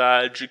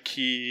dificuldade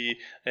que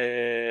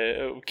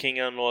quem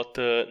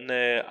anota,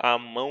 né, à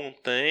mão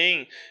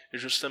tem,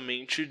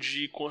 justamente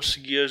de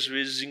conseguir, às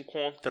vezes,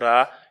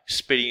 encontrar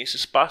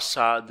experiências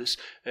passadas.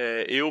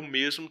 Eu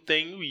mesmo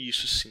tenho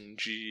isso, assim,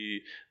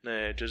 de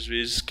às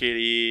vezes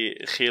querer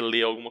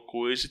reler alguma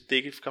coisa e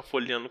ter que ficar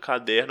folheando o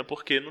caderno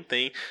porque não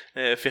tem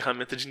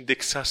ferramenta de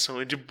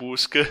indexação e de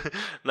busca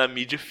na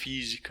mídia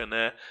física,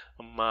 né?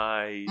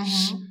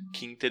 Mas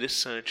que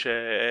interessante.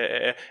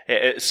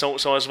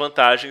 São as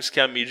vantagens que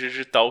a mídia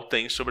digital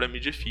tem sobre a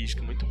mídia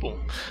física. Muito bom.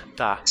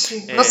 Tá.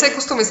 Você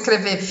costuma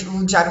escrever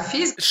o diário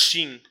físico?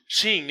 Sim.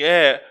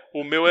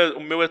 O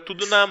meu é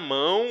tudo na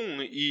mão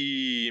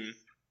e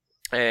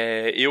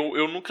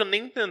eu nunca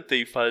nem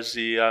tentei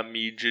fazer a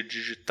mídia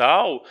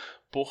digital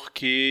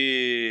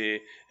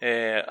porque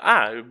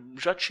eu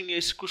já tinha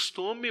esse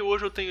costume.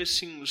 Hoje eu tenho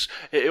assim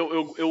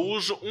eu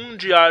uso um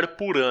diário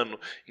por ano,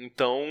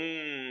 então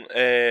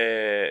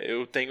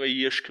eu tenho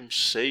aí acho que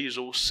uns 6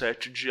 ou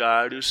 7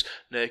 diários,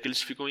 né, que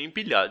eles ficam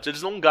empilhados.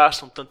 Eles não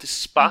gastam tanto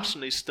espaço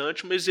na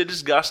estante, mas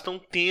eles gastam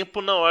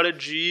tempo na hora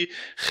de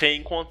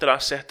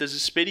reencontrar certas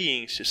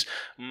experiências.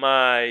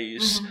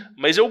 Mas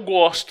eu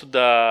gosto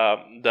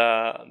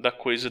da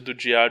coisa do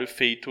diário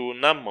feito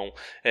na mão.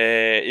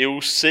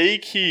 Eu sei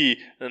que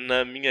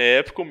na minha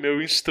época o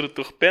meu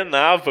instrutor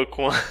penava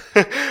com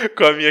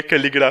a minha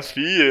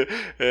caligrafia.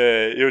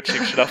 Eu tinha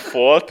que tirar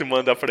foto e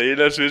mandar para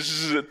ele, às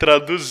vezes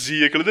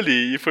traduzia aquilo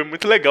dali. E foi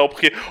muito legal,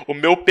 porque o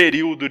meu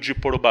período de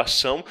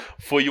probação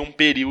foi um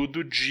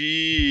período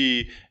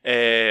de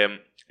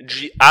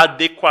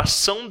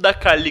adequação da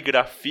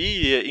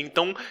caligrafia.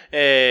 Então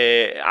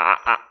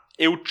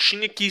eu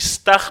tinha que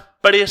estar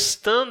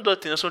prestando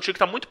atenção, eu tinha que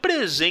estar muito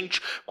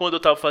presente quando eu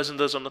estava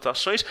fazendo as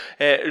anotações,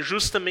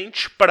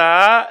 justamente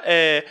para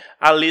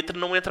a letra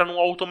não entrar num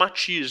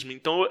automatismo.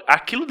 Então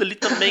aquilo dali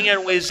também era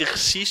um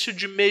exercício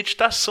de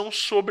meditação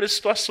sobre as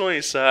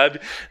situações, sabe?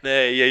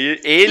 Né? E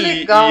aí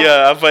ele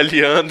ia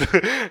avaliando,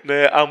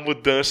 né, a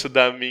mudança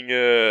da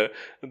minha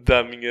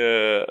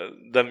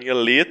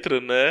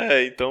letra,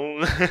 né? Então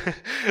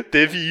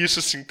teve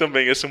isso sim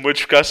também, essa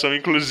modificação,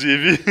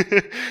 inclusive,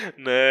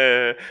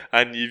 né,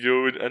 a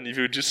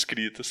nível de escrita,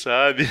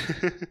 sabe?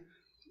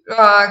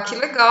 Que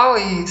legal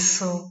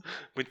isso.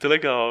 Muito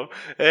legal.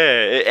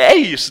 É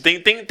isso.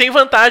 Tem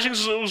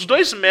vantagens. Os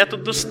dois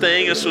métodos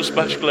têm as suas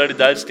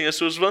particularidades, têm as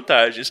suas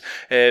vantagens.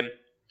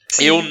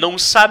 Eu não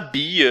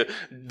sabia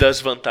das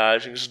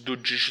vantagens do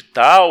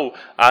digital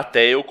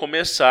até eu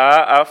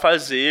começar a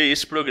fazer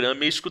esse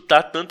programa e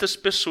escutar tantas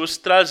pessoas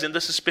trazendo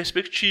essas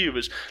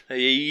perspectivas.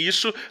 E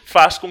isso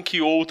faz com que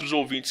outros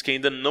ouvintes que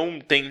ainda não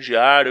têm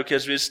diário, que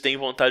às vezes têm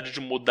vontade de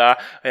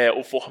mudar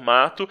o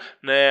formato,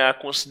 né, a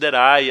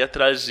considerar e a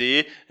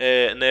trazer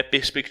né,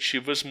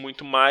 perspectivas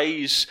muito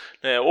mais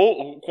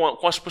ou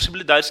com as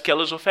possibilidades que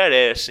elas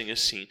oferecem,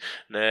 assim,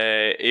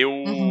 né?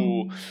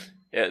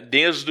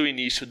 Desde o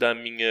início da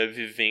minha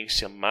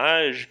vivência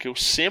mágica, eu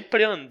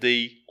sempre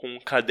andei com um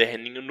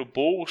caderninho no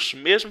bolso,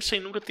 mesmo sem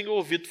nunca ter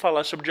ouvido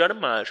falar sobre diário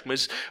mágico,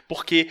 mas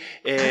porque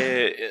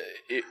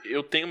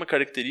eu tenho uma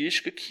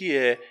característica que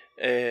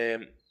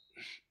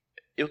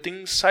eu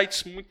tenho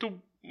insights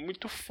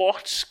muito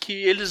fortes que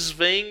eles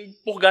vêm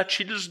por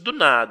gatilhos do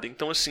nada.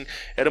 Então, assim,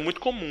 era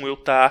muito comum eu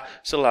estar,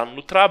 sei lá,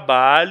 no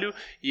trabalho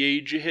e aí,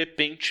 de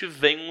repente,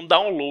 vem um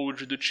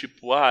download do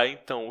tipo,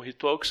 então, o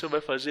ritual que você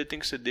vai fazer tem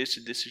que ser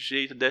desse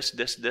jeito,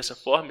 dessa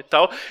forma e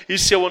tal. E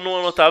se eu não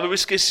anotava, eu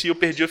esquecia, eu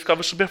perdia, eu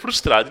ficava super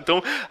frustrado.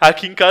 Então,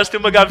 aqui em casa tem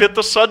uma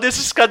gaveta só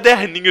desses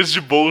caderninhos de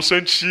bolso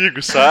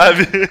antigos,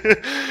 sabe?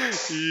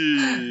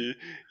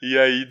 E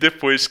aí,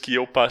 depois que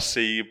eu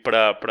passei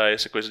para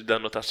essa coisa da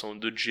anotação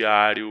do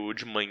diário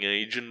de manhã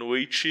e de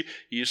noite,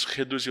 isso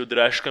reduziu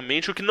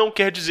drasticamente, o que não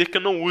quer dizer que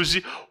eu não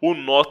use o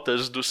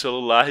Notas do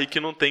celular e que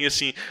não tenha,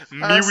 assim,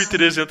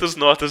 1.300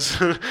 notas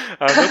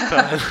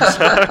anotadas,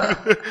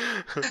 sabe?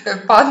 É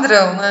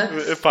padrão, né?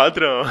 É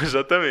padrão,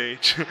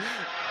 exatamente.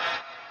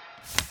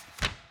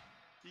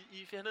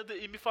 E Fernanda,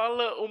 me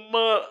fala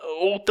uma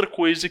outra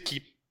coisa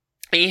aqui.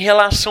 em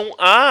relação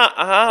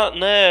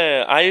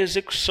à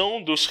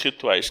execução dos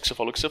rituais, que você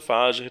falou que você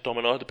faz, o ritual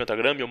menor do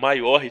pentagrama e o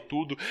maior e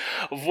tudo,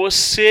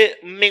 você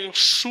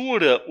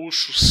mensura o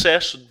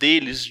sucesso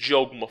deles de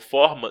alguma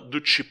forma,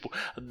 do tipo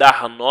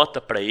dar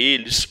nota para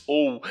eles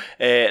ou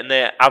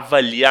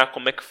avaliar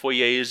como é que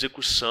foi a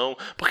execução?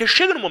 Porque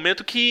chega no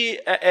momento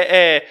que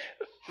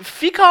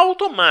fica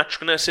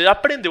automático, né? Você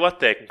aprendeu a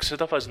técnica, você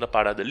está fazendo a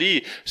parada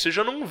ali, você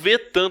já não vê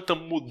tanta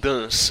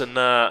mudança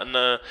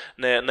na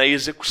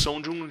execução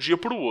de um dia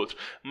para o outro.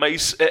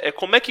 Mas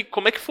como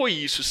é que foi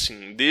isso,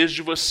 assim?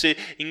 Desde você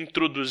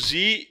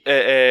introduzir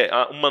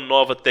uma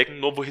nova técnica,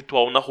 um novo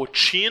ritual na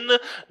rotina,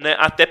 né,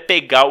 até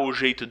pegar o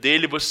jeito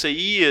dele, você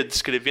ia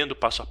descrevendo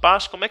passo a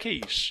passo? Como é que é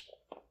isso?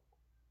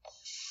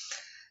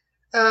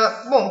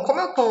 Bom, como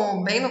eu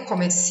estou bem no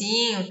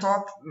comecinho, estou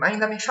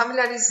ainda me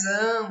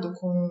familiarizando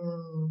com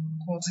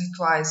os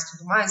rituais e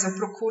tudo mais, eu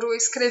procuro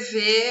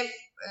escrever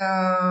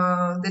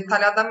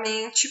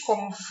detalhadamente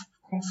como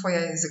foi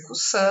a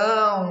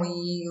execução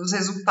e os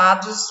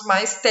resultados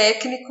mais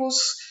técnicos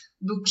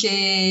do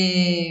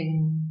que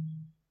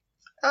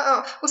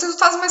os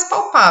resultados mais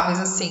palpáveis,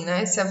 assim,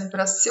 né? Se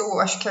eu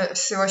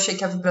achei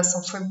que a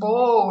vibração foi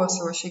boa, se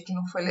eu achei que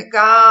não foi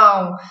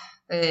legal,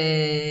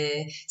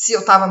 se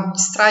eu estava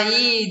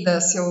distraída,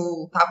 se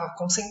eu estava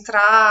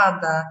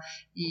concentrada,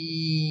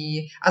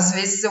 e às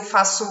vezes eu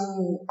faço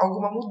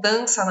alguma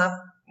mudança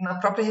na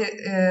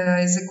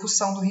própria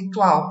execução do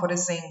ritual, por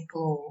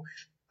exemplo,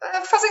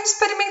 fazendo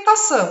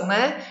experimentação,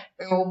 né?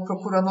 Eu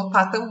procuro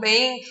anotar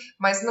também,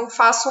 mas não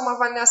faço uma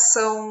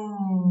avaliação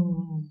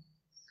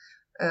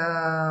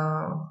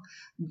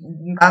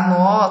da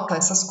nota,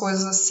 essas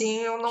coisas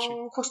assim, eu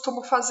não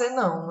costumo fazer,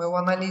 não. Eu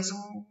analiso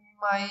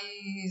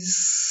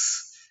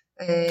mais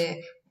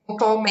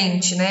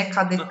pontualmente, né,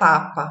 cada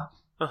etapa.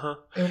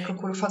 Eu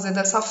procuro fazer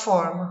dessa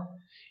forma.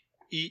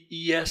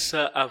 E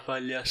essa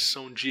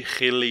avaliação de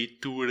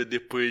releitura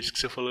depois que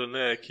você falou,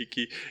 né,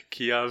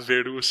 que a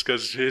Verusca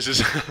às vezes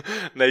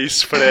né,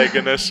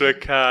 esfrega na sua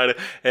cara,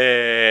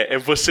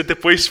 você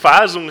depois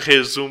faz um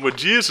resumo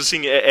disso,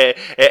 assim,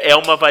 é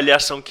uma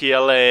avaliação que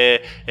ela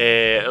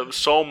é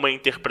só uma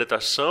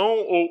interpretação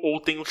ou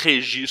tem um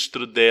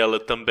registro dela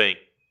também?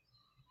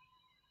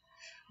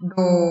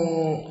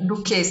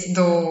 Do que?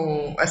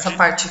 Essa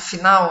parte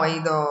final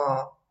aí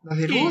da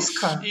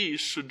Verusca?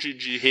 Isso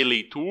de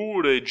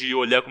releitura, de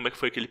olhar como é que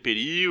foi aquele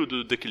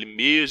período, daquele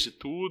mês e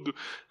tudo.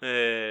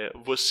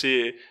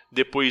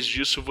 Depois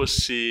disso,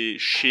 você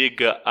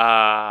chega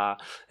a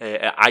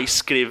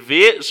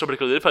escrever sobre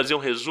aquilo dele, fazer um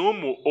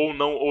resumo, ou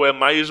não, ou é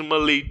mais uma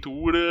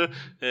leitura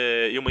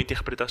e uma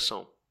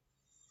interpretação?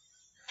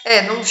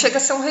 Não chega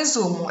a ser um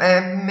resumo,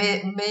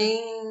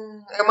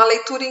 é uma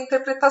leitura e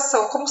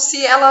interpretação, como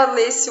se ela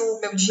lesse o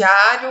meu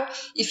diário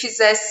e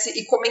fizesse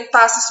e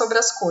comentasse sobre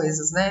as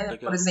coisas, né? Legal.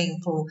 Por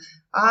exemplo,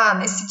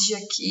 nesse dia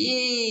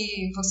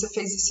aqui você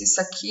fez isso,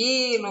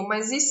 aquilo,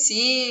 mas e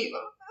se...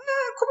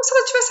 como se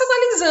ela estivesse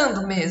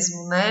analisando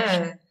mesmo,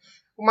 né?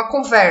 Uma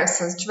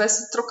conversa,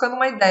 estivesse trocando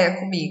uma ideia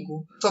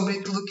comigo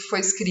sobre tudo que foi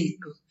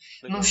escrito.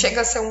 Legal. Não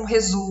chega a ser um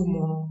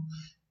resumo.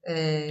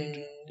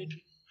 Entendi.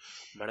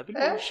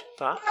 Maravilhoso,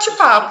 tá?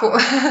 Bate-papo.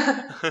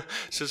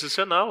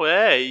 Sensacional,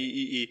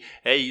 e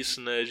é isso,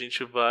 né? A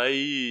gente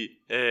vai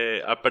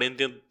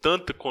aprendendo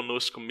tanto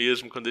conosco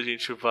mesmo quando a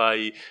gente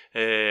vai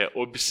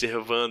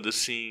observando,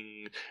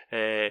 assim,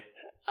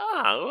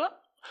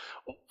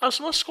 os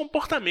nossos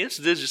comportamentos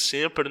desde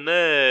sempre,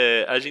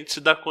 né? A gente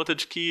se dá conta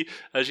de que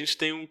a gente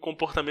tem um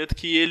comportamento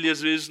que ele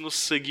às vezes nos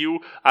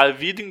seguiu a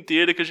vida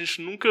inteira, que a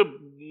gente nunca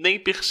nem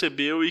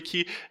percebeu e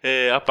que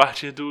a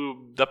partir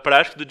da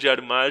prática do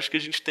Diário Mágico a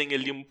gente tem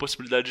ali uma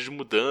possibilidade de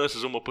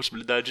mudanças, uma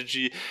possibilidade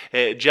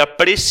de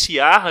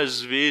apreciar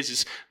às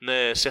vezes,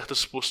 né,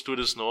 certas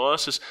posturas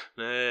nossas,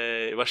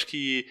 né? Eu acho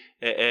que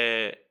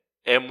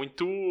é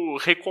muito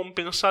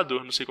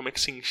recompensador, não sei como é que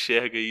se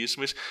enxerga isso,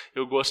 mas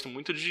eu gosto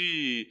muito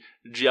de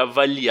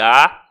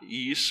avaliar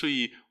isso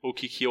e o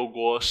que eu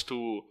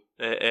gosto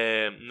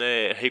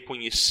né,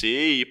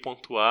 reconhecer e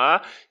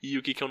pontuar, e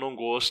o que eu não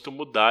gosto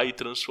mudar e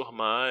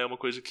transformar. É uma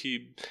coisa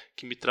que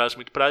me traz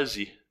muito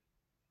prazer.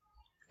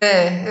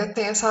 Eu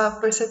tenho essa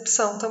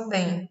percepção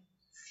também.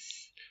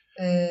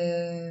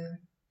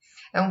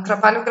 É um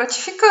trabalho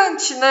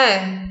gratificante,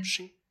 né?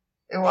 Sim.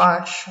 Eu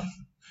acho.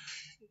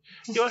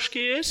 Eu acho que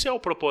esse é o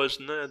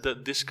propósito, né,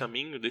 desse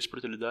caminho, da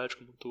espiritualidade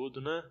como um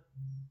todo, né?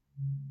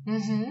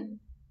 Uhum.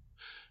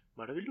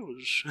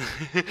 Maravilhoso.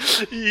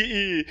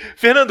 E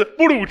Fernanda,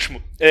 por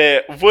último,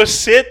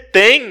 você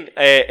tem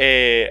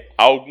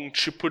algum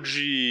tipo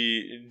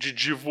de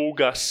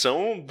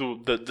divulgação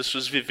das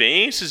suas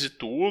vivências e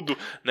tudo,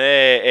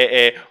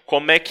 né?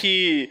 Como é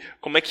que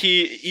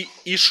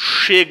isso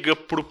chega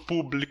pro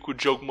público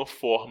de alguma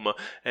forma?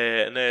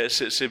 Né?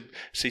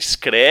 Você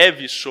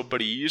escreve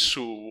sobre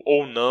isso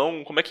ou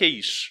não? Como é que é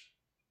isso?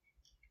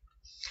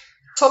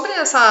 Sobre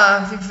essa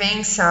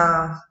vivência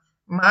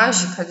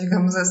mágica,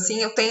 digamos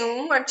assim, eu tenho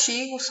um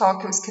artigo só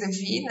que eu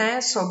escrevi,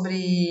 né,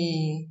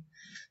 sobre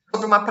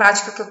uma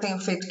prática que eu tenho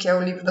feito, que é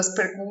o livro das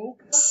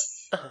perguntas,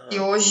 E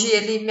hoje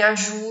ele me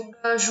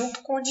ajuda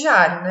junto com o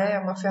diário, né? É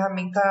uma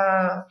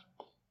ferramenta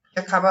que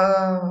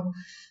acaba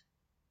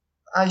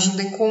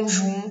agindo em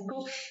conjunto.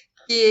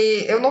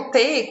 E eu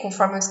notei,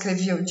 conforme eu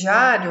escrevia o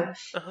diário,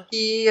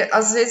 que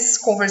às vezes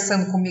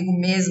conversando comigo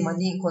mesma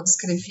ali enquanto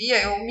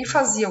escrevia, eu me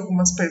fazia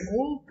algumas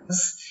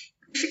perguntas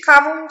e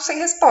ficavam sem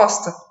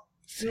resposta.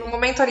 No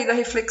momento ali da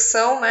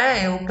reflexão,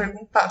 né, eu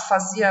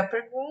fazia a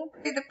pergunta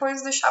e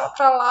depois deixava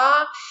para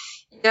lá.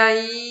 E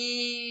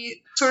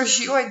aí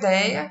surgiu a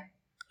ideia,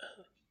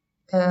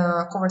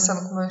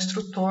 conversando com o meu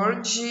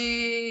instrutor,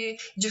 de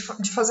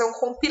fazer um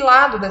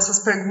compilado dessas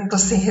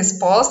perguntas sem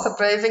resposta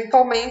para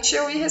eventualmente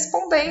eu ir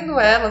respondendo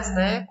elas,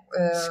 né,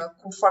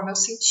 conforme eu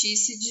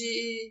sentisse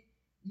de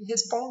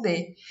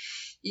responder.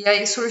 E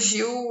aí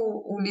surgiu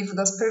o livro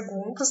das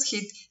perguntas,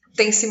 que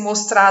tem se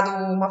mostrado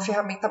uma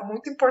ferramenta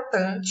muito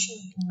importante,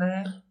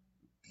 né,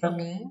 para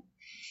mim.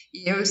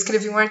 E eu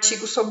escrevi um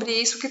artigo sobre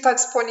isso que está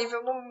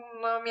disponível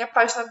na minha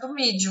página do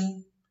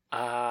Medium.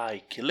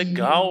 Ai, que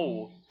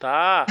legal!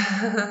 Tá.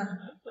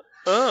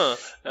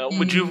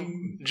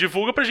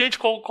 Divulga pra gente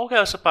qual que é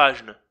essa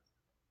página.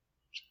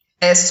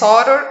 É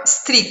Soror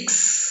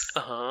Strix.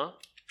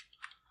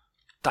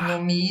 Tá.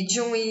 No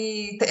Medium.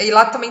 E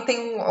lá também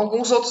tem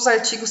alguns outros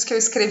artigos que eu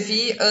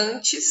escrevi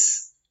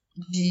antes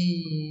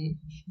de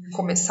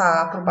começar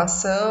a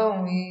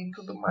aprovação e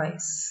tudo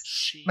mais.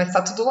 Sim. Mas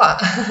tá tudo lá.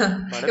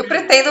 Eu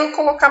pretendo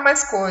colocar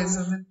mais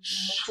coisas no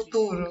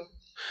futuro.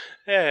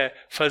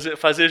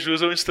 Fazer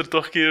jus ao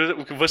instrutor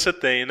que você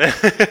tem, né?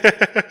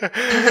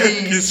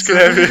 Que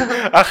escreve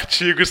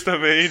artigos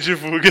também e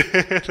divulga.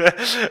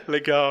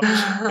 Legal.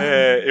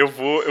 Eu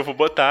vou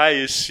botar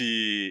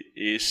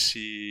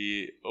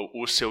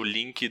o seu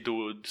link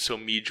do seu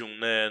Medium,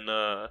 né,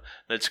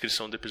 na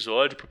descrição do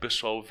episódio para o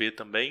pessoal ver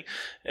também.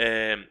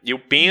 Eu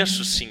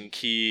penso, sim,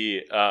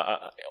 que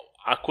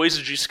a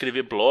coisa de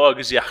escrever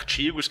blogs e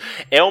artigos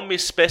é uma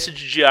espécie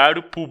de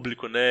diário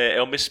público, né?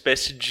 É uma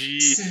espécie de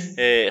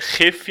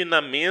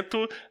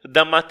refinamento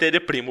da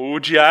matéria-prima. O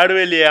diário,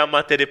 ele é a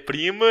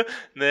matéria-prima,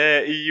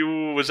 né? E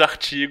os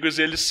artigos,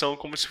 eles são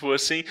como se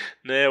fossem,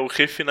 né, o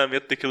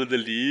refinamento daquilo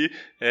dali,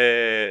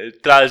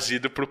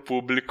 trazido para o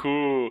público,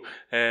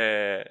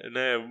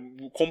 né,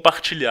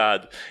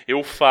 compartilhado.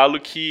 Eu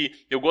falo que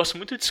eu gosto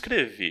muito de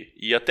escrever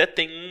e até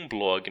tenho um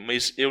blog,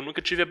 mas eu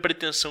nunca tive a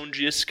pretensão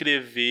de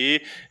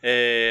escrever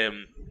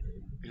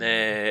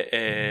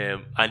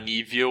a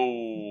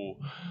nível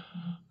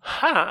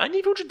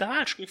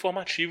didático,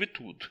 informativo e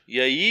tudo.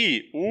 E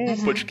aí,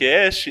 o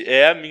podcast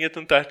é a minha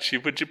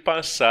tentativa de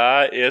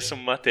passar essa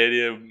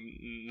matéria,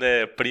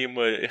 né,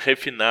 prima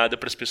refinada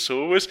para as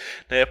pessoas,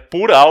 né,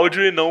 por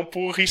áudio e não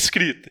por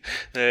escrita.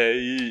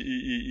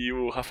 E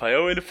o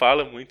Rafael, ele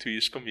fala muito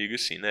isso comigo,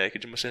 assim, né, que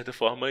de uma certa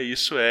forma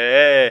isso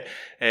é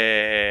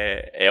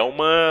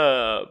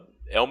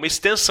uma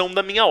extensão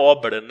da minha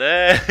obra,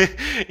 né?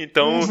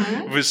 Então,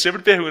 eu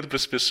sempre pergunto para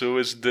as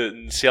pessoas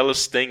se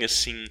elas têm,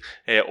 assim,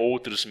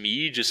 outros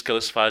mídias que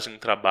elas fazem um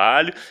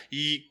trabalho,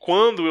 e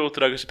quando eu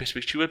trago essa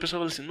perspectiva, a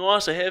pessoa fala assim,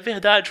 nossa, é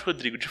verdade,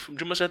 Rodrigo,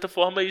 de uma certa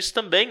forma isso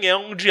também é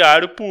um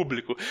diário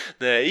público,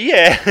 né? E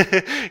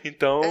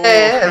então...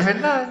 É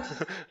verdade.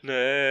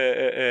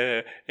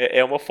 Né?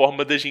 É uma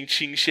forma da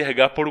gente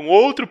enxergar por um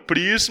outro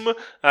prisma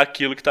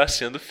aquilo que está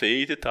sendo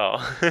feito e tal.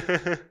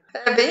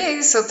 É bem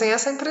isso, eu tenho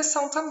essa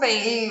impressão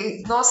também.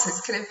 E, nossa,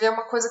 escrever é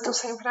uma coisa que eu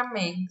sempre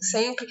amei.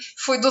 Sempre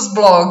fui dos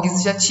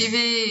blogs, já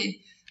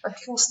tive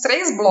acho que uns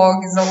 3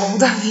 blogs ao longo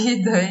da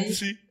vida.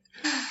 Sim.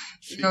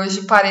 E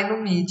hoje parei no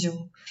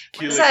Medium.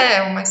 Mas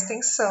é uma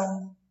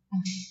extensão.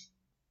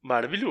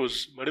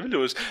 Maravilhoso,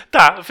 maravilhoso.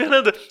 Tá,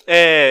 Fernanda,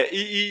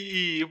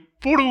 e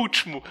por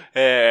último,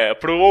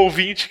 pro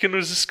ouvinte que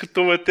nos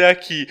escutou até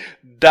aqui,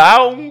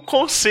 dá um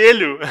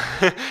conselho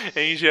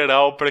em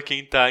geral para quem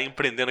está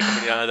empreendendo a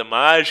caminhada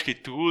mágica e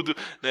tudo,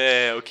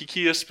 né? O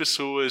que as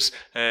pessoas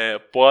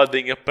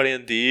podem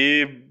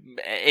aprender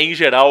em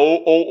geral,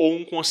 ou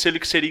um conselho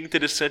que seria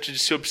interessante de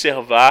se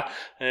observar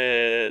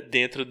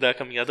dentro da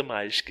caminhada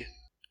mágica?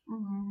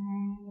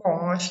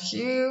 Bom, acho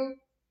que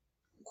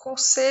o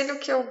conselho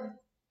que eu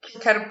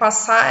quero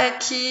passar é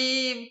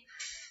que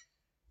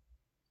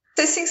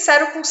ser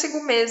sincero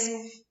consigo mesmo.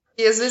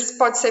 E às vezes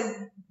pode ser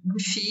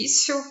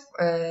difícil,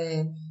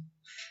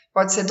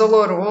 pode ser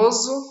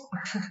doloroso,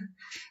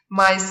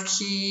 mas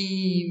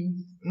que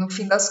no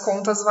fim das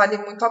contas vale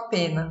muito a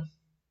pena.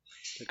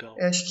 Legal.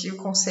 Eu acho que o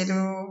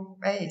conselho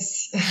é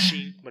esse.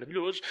 Sim,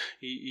 maravilhoso.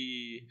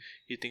 E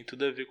tem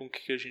tudo a ver com o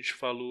que a gente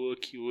falou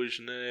aqui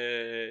hoje, né?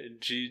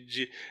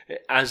 De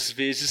às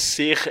vezes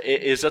ser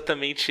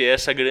exatamente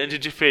essa grande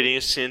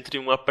diferença entre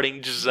um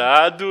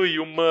aprendizado e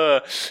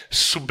uma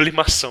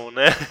sublimação,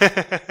 né?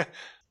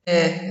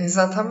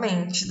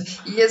 Exatamente.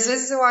 E às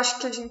vezes eu acho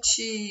que a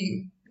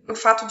gente, o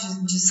fato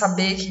de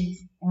saber que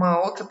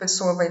uma outra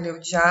pessoa vai ler o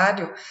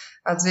diário,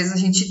 às vezes a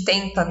gente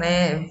tenta,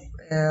 né?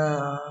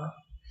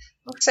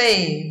 Não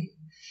sei.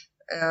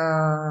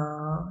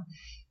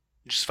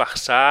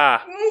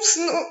 disfarçar.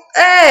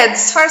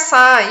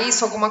 Disfarçar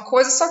isso, alguma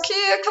coisa, só que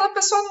aquela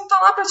pessoa não tá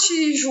lá pra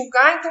te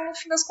julgar, então no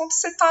fim das contas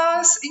você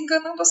tá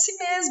enganando a si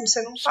mesmo,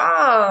 você não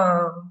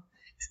tá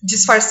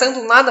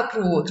disfarçando nada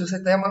pro outro,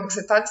 você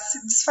tá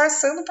se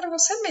disfarçando pra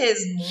você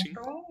mesmo. Sim.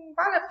 Então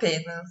vale a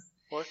pena.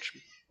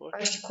 Ótimo.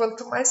 Acho que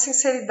quanto mais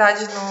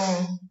sinceridade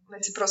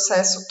nesse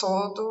processo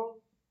todo,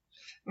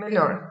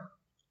 melhor.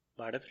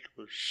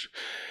 Maravilhoso.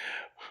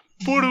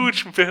 Por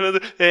último, Fernanda,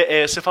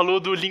 você falou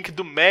do link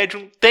do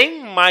Medium.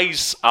 Tem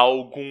mais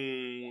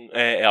algum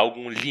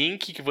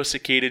link que você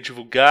queira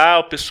divulgar?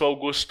 O pessoal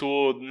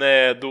gostou,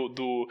 né,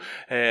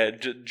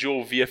 de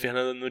ouvir a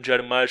Fernanda no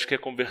Diário Mágico, quer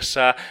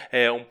conversar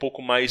um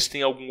pouco mais?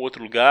 Tem algum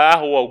outro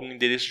lugar ou algum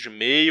endereço de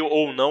e-mail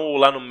ou não? Ou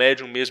lá no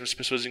Medium mesmo as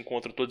pessoas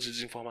encontram todas as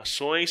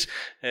informações?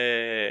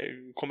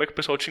 Como é que o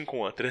pessoal te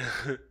encontra?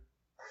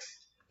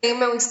 Tem o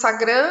meu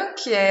Instagram,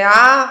 que é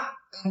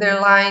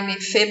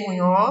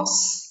 _FeMunhoz.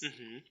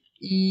 Uhum.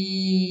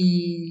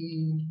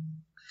 E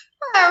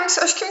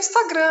eu acho que o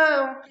Instagram é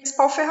a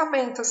principal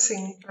ferramenta,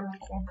 assim, para me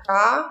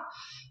encontrar.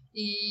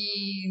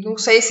 E não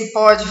sei se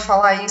pode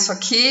falar isso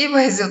aqui,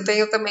 mas eu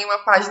tenho também uma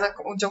página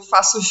onde eu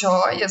faço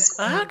joias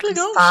com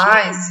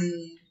cristais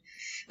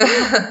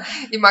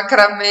e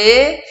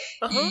macramê.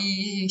 Uhum.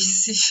 E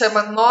se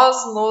chama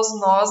Nós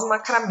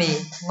Macramê.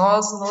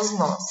 Nós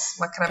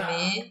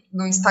Macramê.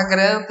 No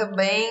Instagram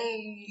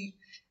também.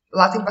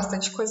 Lá tem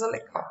bastante coisa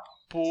legal.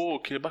 Pô,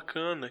 que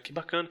bacana.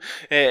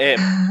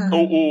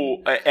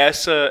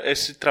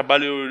 Esse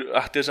trabalho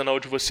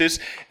artesanal de vocês,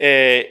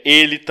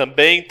 ele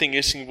também tem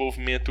esse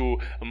envolvimento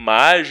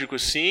mágico,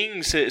 assim?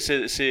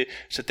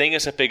 Você tem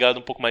essa pegada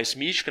um pouco mais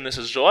mística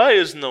nessas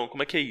joias? Não,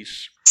 como é que é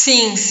isso?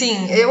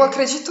 Sim, eu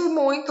acredito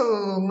muito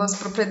nas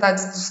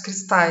propriedades dos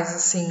cristais,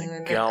 assim,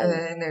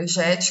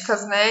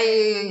 energéticas, né?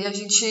 E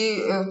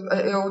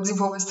eu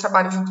desenvolvo esse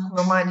trabalho junto com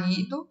meu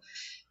marido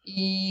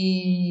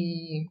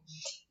e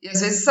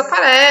às vezes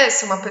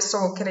aparece uma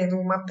pessoa querendo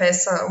uma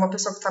pessoa que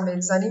está meio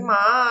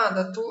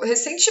desanimada.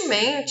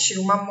 Recentemente,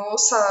 uma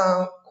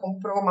moça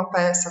comprou uma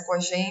peça com a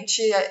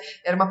gente,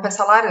 era uma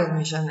peça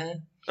laranja, né?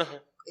 Uhum.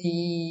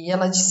 E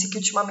ela disse que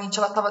ultimamente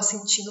ela estava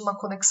sentindo uma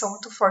conexão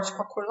muito forte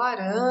com a cor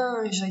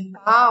laranja e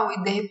tal,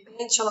 e de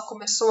repente ela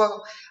começou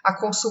a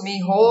consumir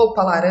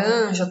roupa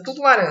laranja,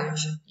 tudo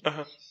laranja.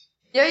 Uhum.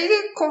 E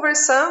aí,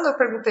 conversando, eu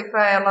perguntei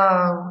para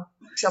ela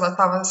se ela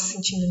estava se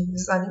sentindo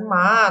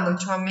desanimada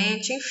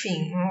ultimamente,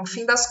 enfim. No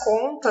fim das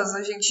contas,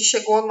 a gente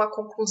chegou numa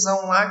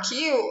conclusão lá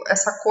que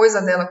essa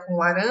coisa dela com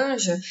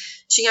laranja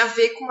tinha a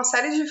ver com uma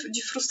série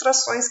de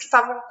frustrações que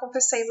estavam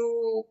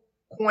acontecendo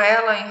com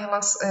ela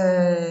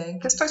em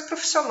questões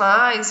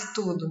profissionais e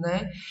tudo,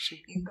 né? Sim.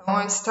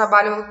 Então, esse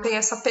trabalho tem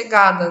essa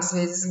pegada, às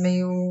vezes,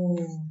 meio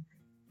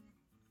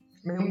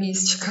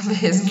mística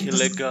mesmo. Que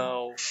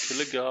legal.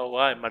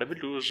 Ai,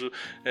 maravilhoso.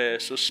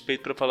 Sou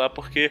suspeito pra falar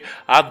porque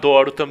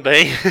adoro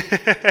também.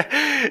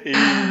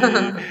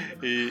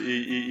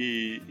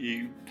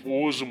 e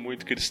uso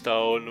muito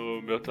cristal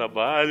no meu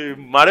trabalho.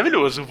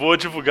 Maravilhoso. Vou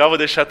divulgar, vou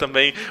deixar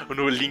também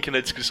no link na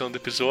descrição do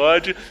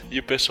episódio e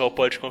o pessoal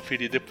pode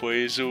conferir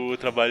depois o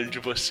trabalho de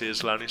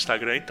vocês lá no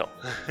Instagram, então.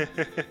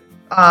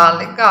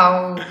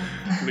 Legal.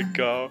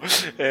 Legal.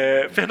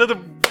 Fernanda,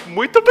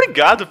 muito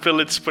obrigado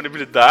pela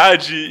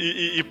disponibilidade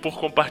e por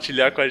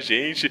compartilhar com a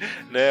gente,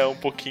 né, um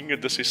pouquinho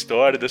da sua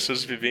história, das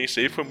suas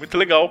vivências aí. Foi muito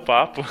legal o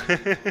papo.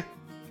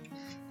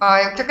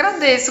 Eu que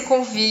agradeço o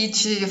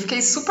convite. Eu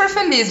fiquei super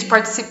feliz de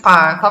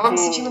participar. Tava me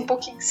sentindo um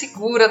pouquinho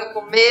insegura no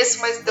começo,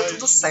 mas deu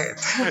tudo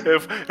certo.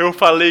 Eu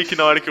falei que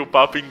na hora que o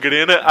papo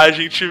engrena, a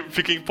gente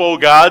fica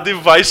empolgado e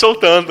vai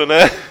soltando,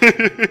 né?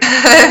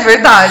 É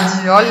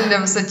verdade. Olha,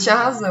 você tinha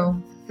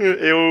razão.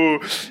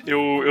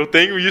 Eu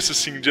tenho isso,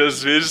 assim, de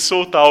às vezes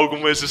soltar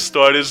algumas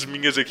histórias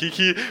minhas aqui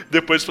que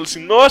depois falo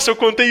assim, nossa, eu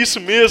contei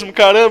isso mesmo,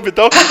 caramba e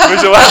tal,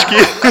 mas eu acho que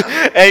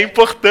é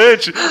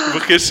importante,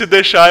 porque se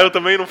deixar eu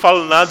também não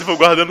falo nada e vou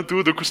guardando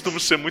tudo, eu costumo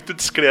ser muito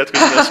discreto com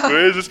as minhas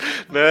coisas,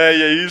 né,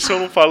 e aí se eu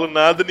não falo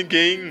nada,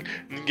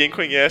 ninguém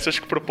conhece, acho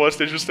que o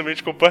propósito é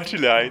justamente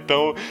compartilhar,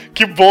 então,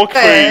 que bom que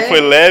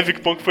foi leve, que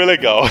bom que foi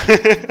legal.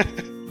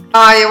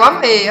 Eu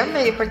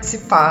amei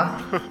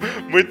participar.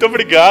 Muito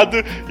obrigado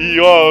e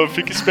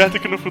fique esperto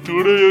que no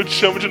futuro eu te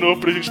chamo de novo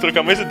pra gente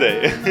trocar mais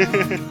ideia.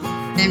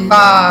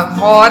 Eba,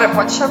 bora,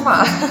 pode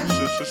chamar.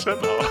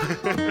 Sensacional.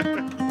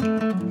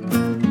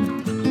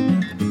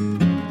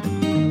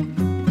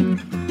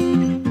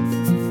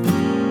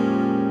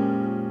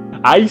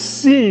 Aí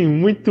sim,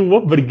 muito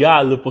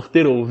obrigado por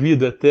ter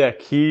ouvido até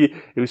aqui.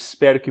 Eu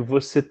espero que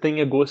você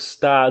tenha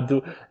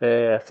gostado.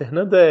 A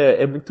Fernanda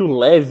é muito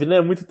leve, né?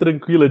 Muito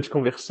tranquila de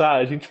conversar.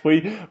 A gente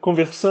foi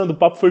conversando, o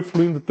papo foi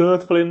fluindo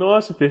tanto. Falei,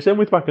 nossa, Peixe, é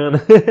muito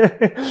bacana.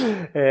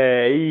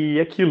 E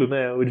aquilo,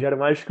 né? O Diário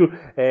Mágico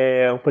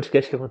é um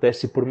podcast que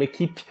acontece por uma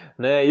equipe,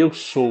 né? Eu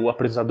sou o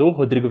apresentador,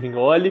 Rodrigo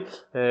Vignoli.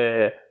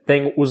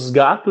 Tenho os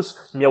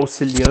gatos me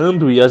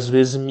auxiliando e às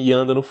vezes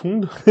miando no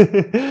fundo.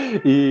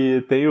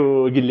 E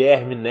tenho o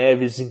Guilherme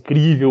Neves,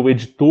 incrível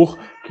editor,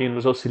 que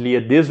nos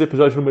auxilia desde o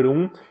episódio número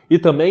 1. E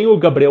também o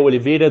Gabriel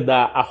Oliveira,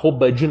 da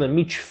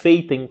 @Dinamite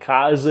Feita em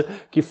Casa,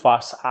 que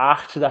faz a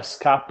arte das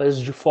capas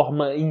de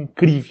forma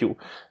incrível.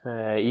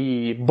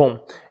 E, bom,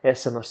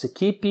 essa é a nossa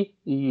equipe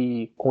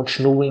e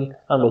continuem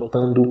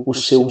anotando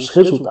os seus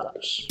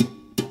resultados.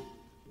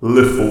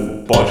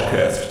 Leful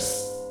Podcasts.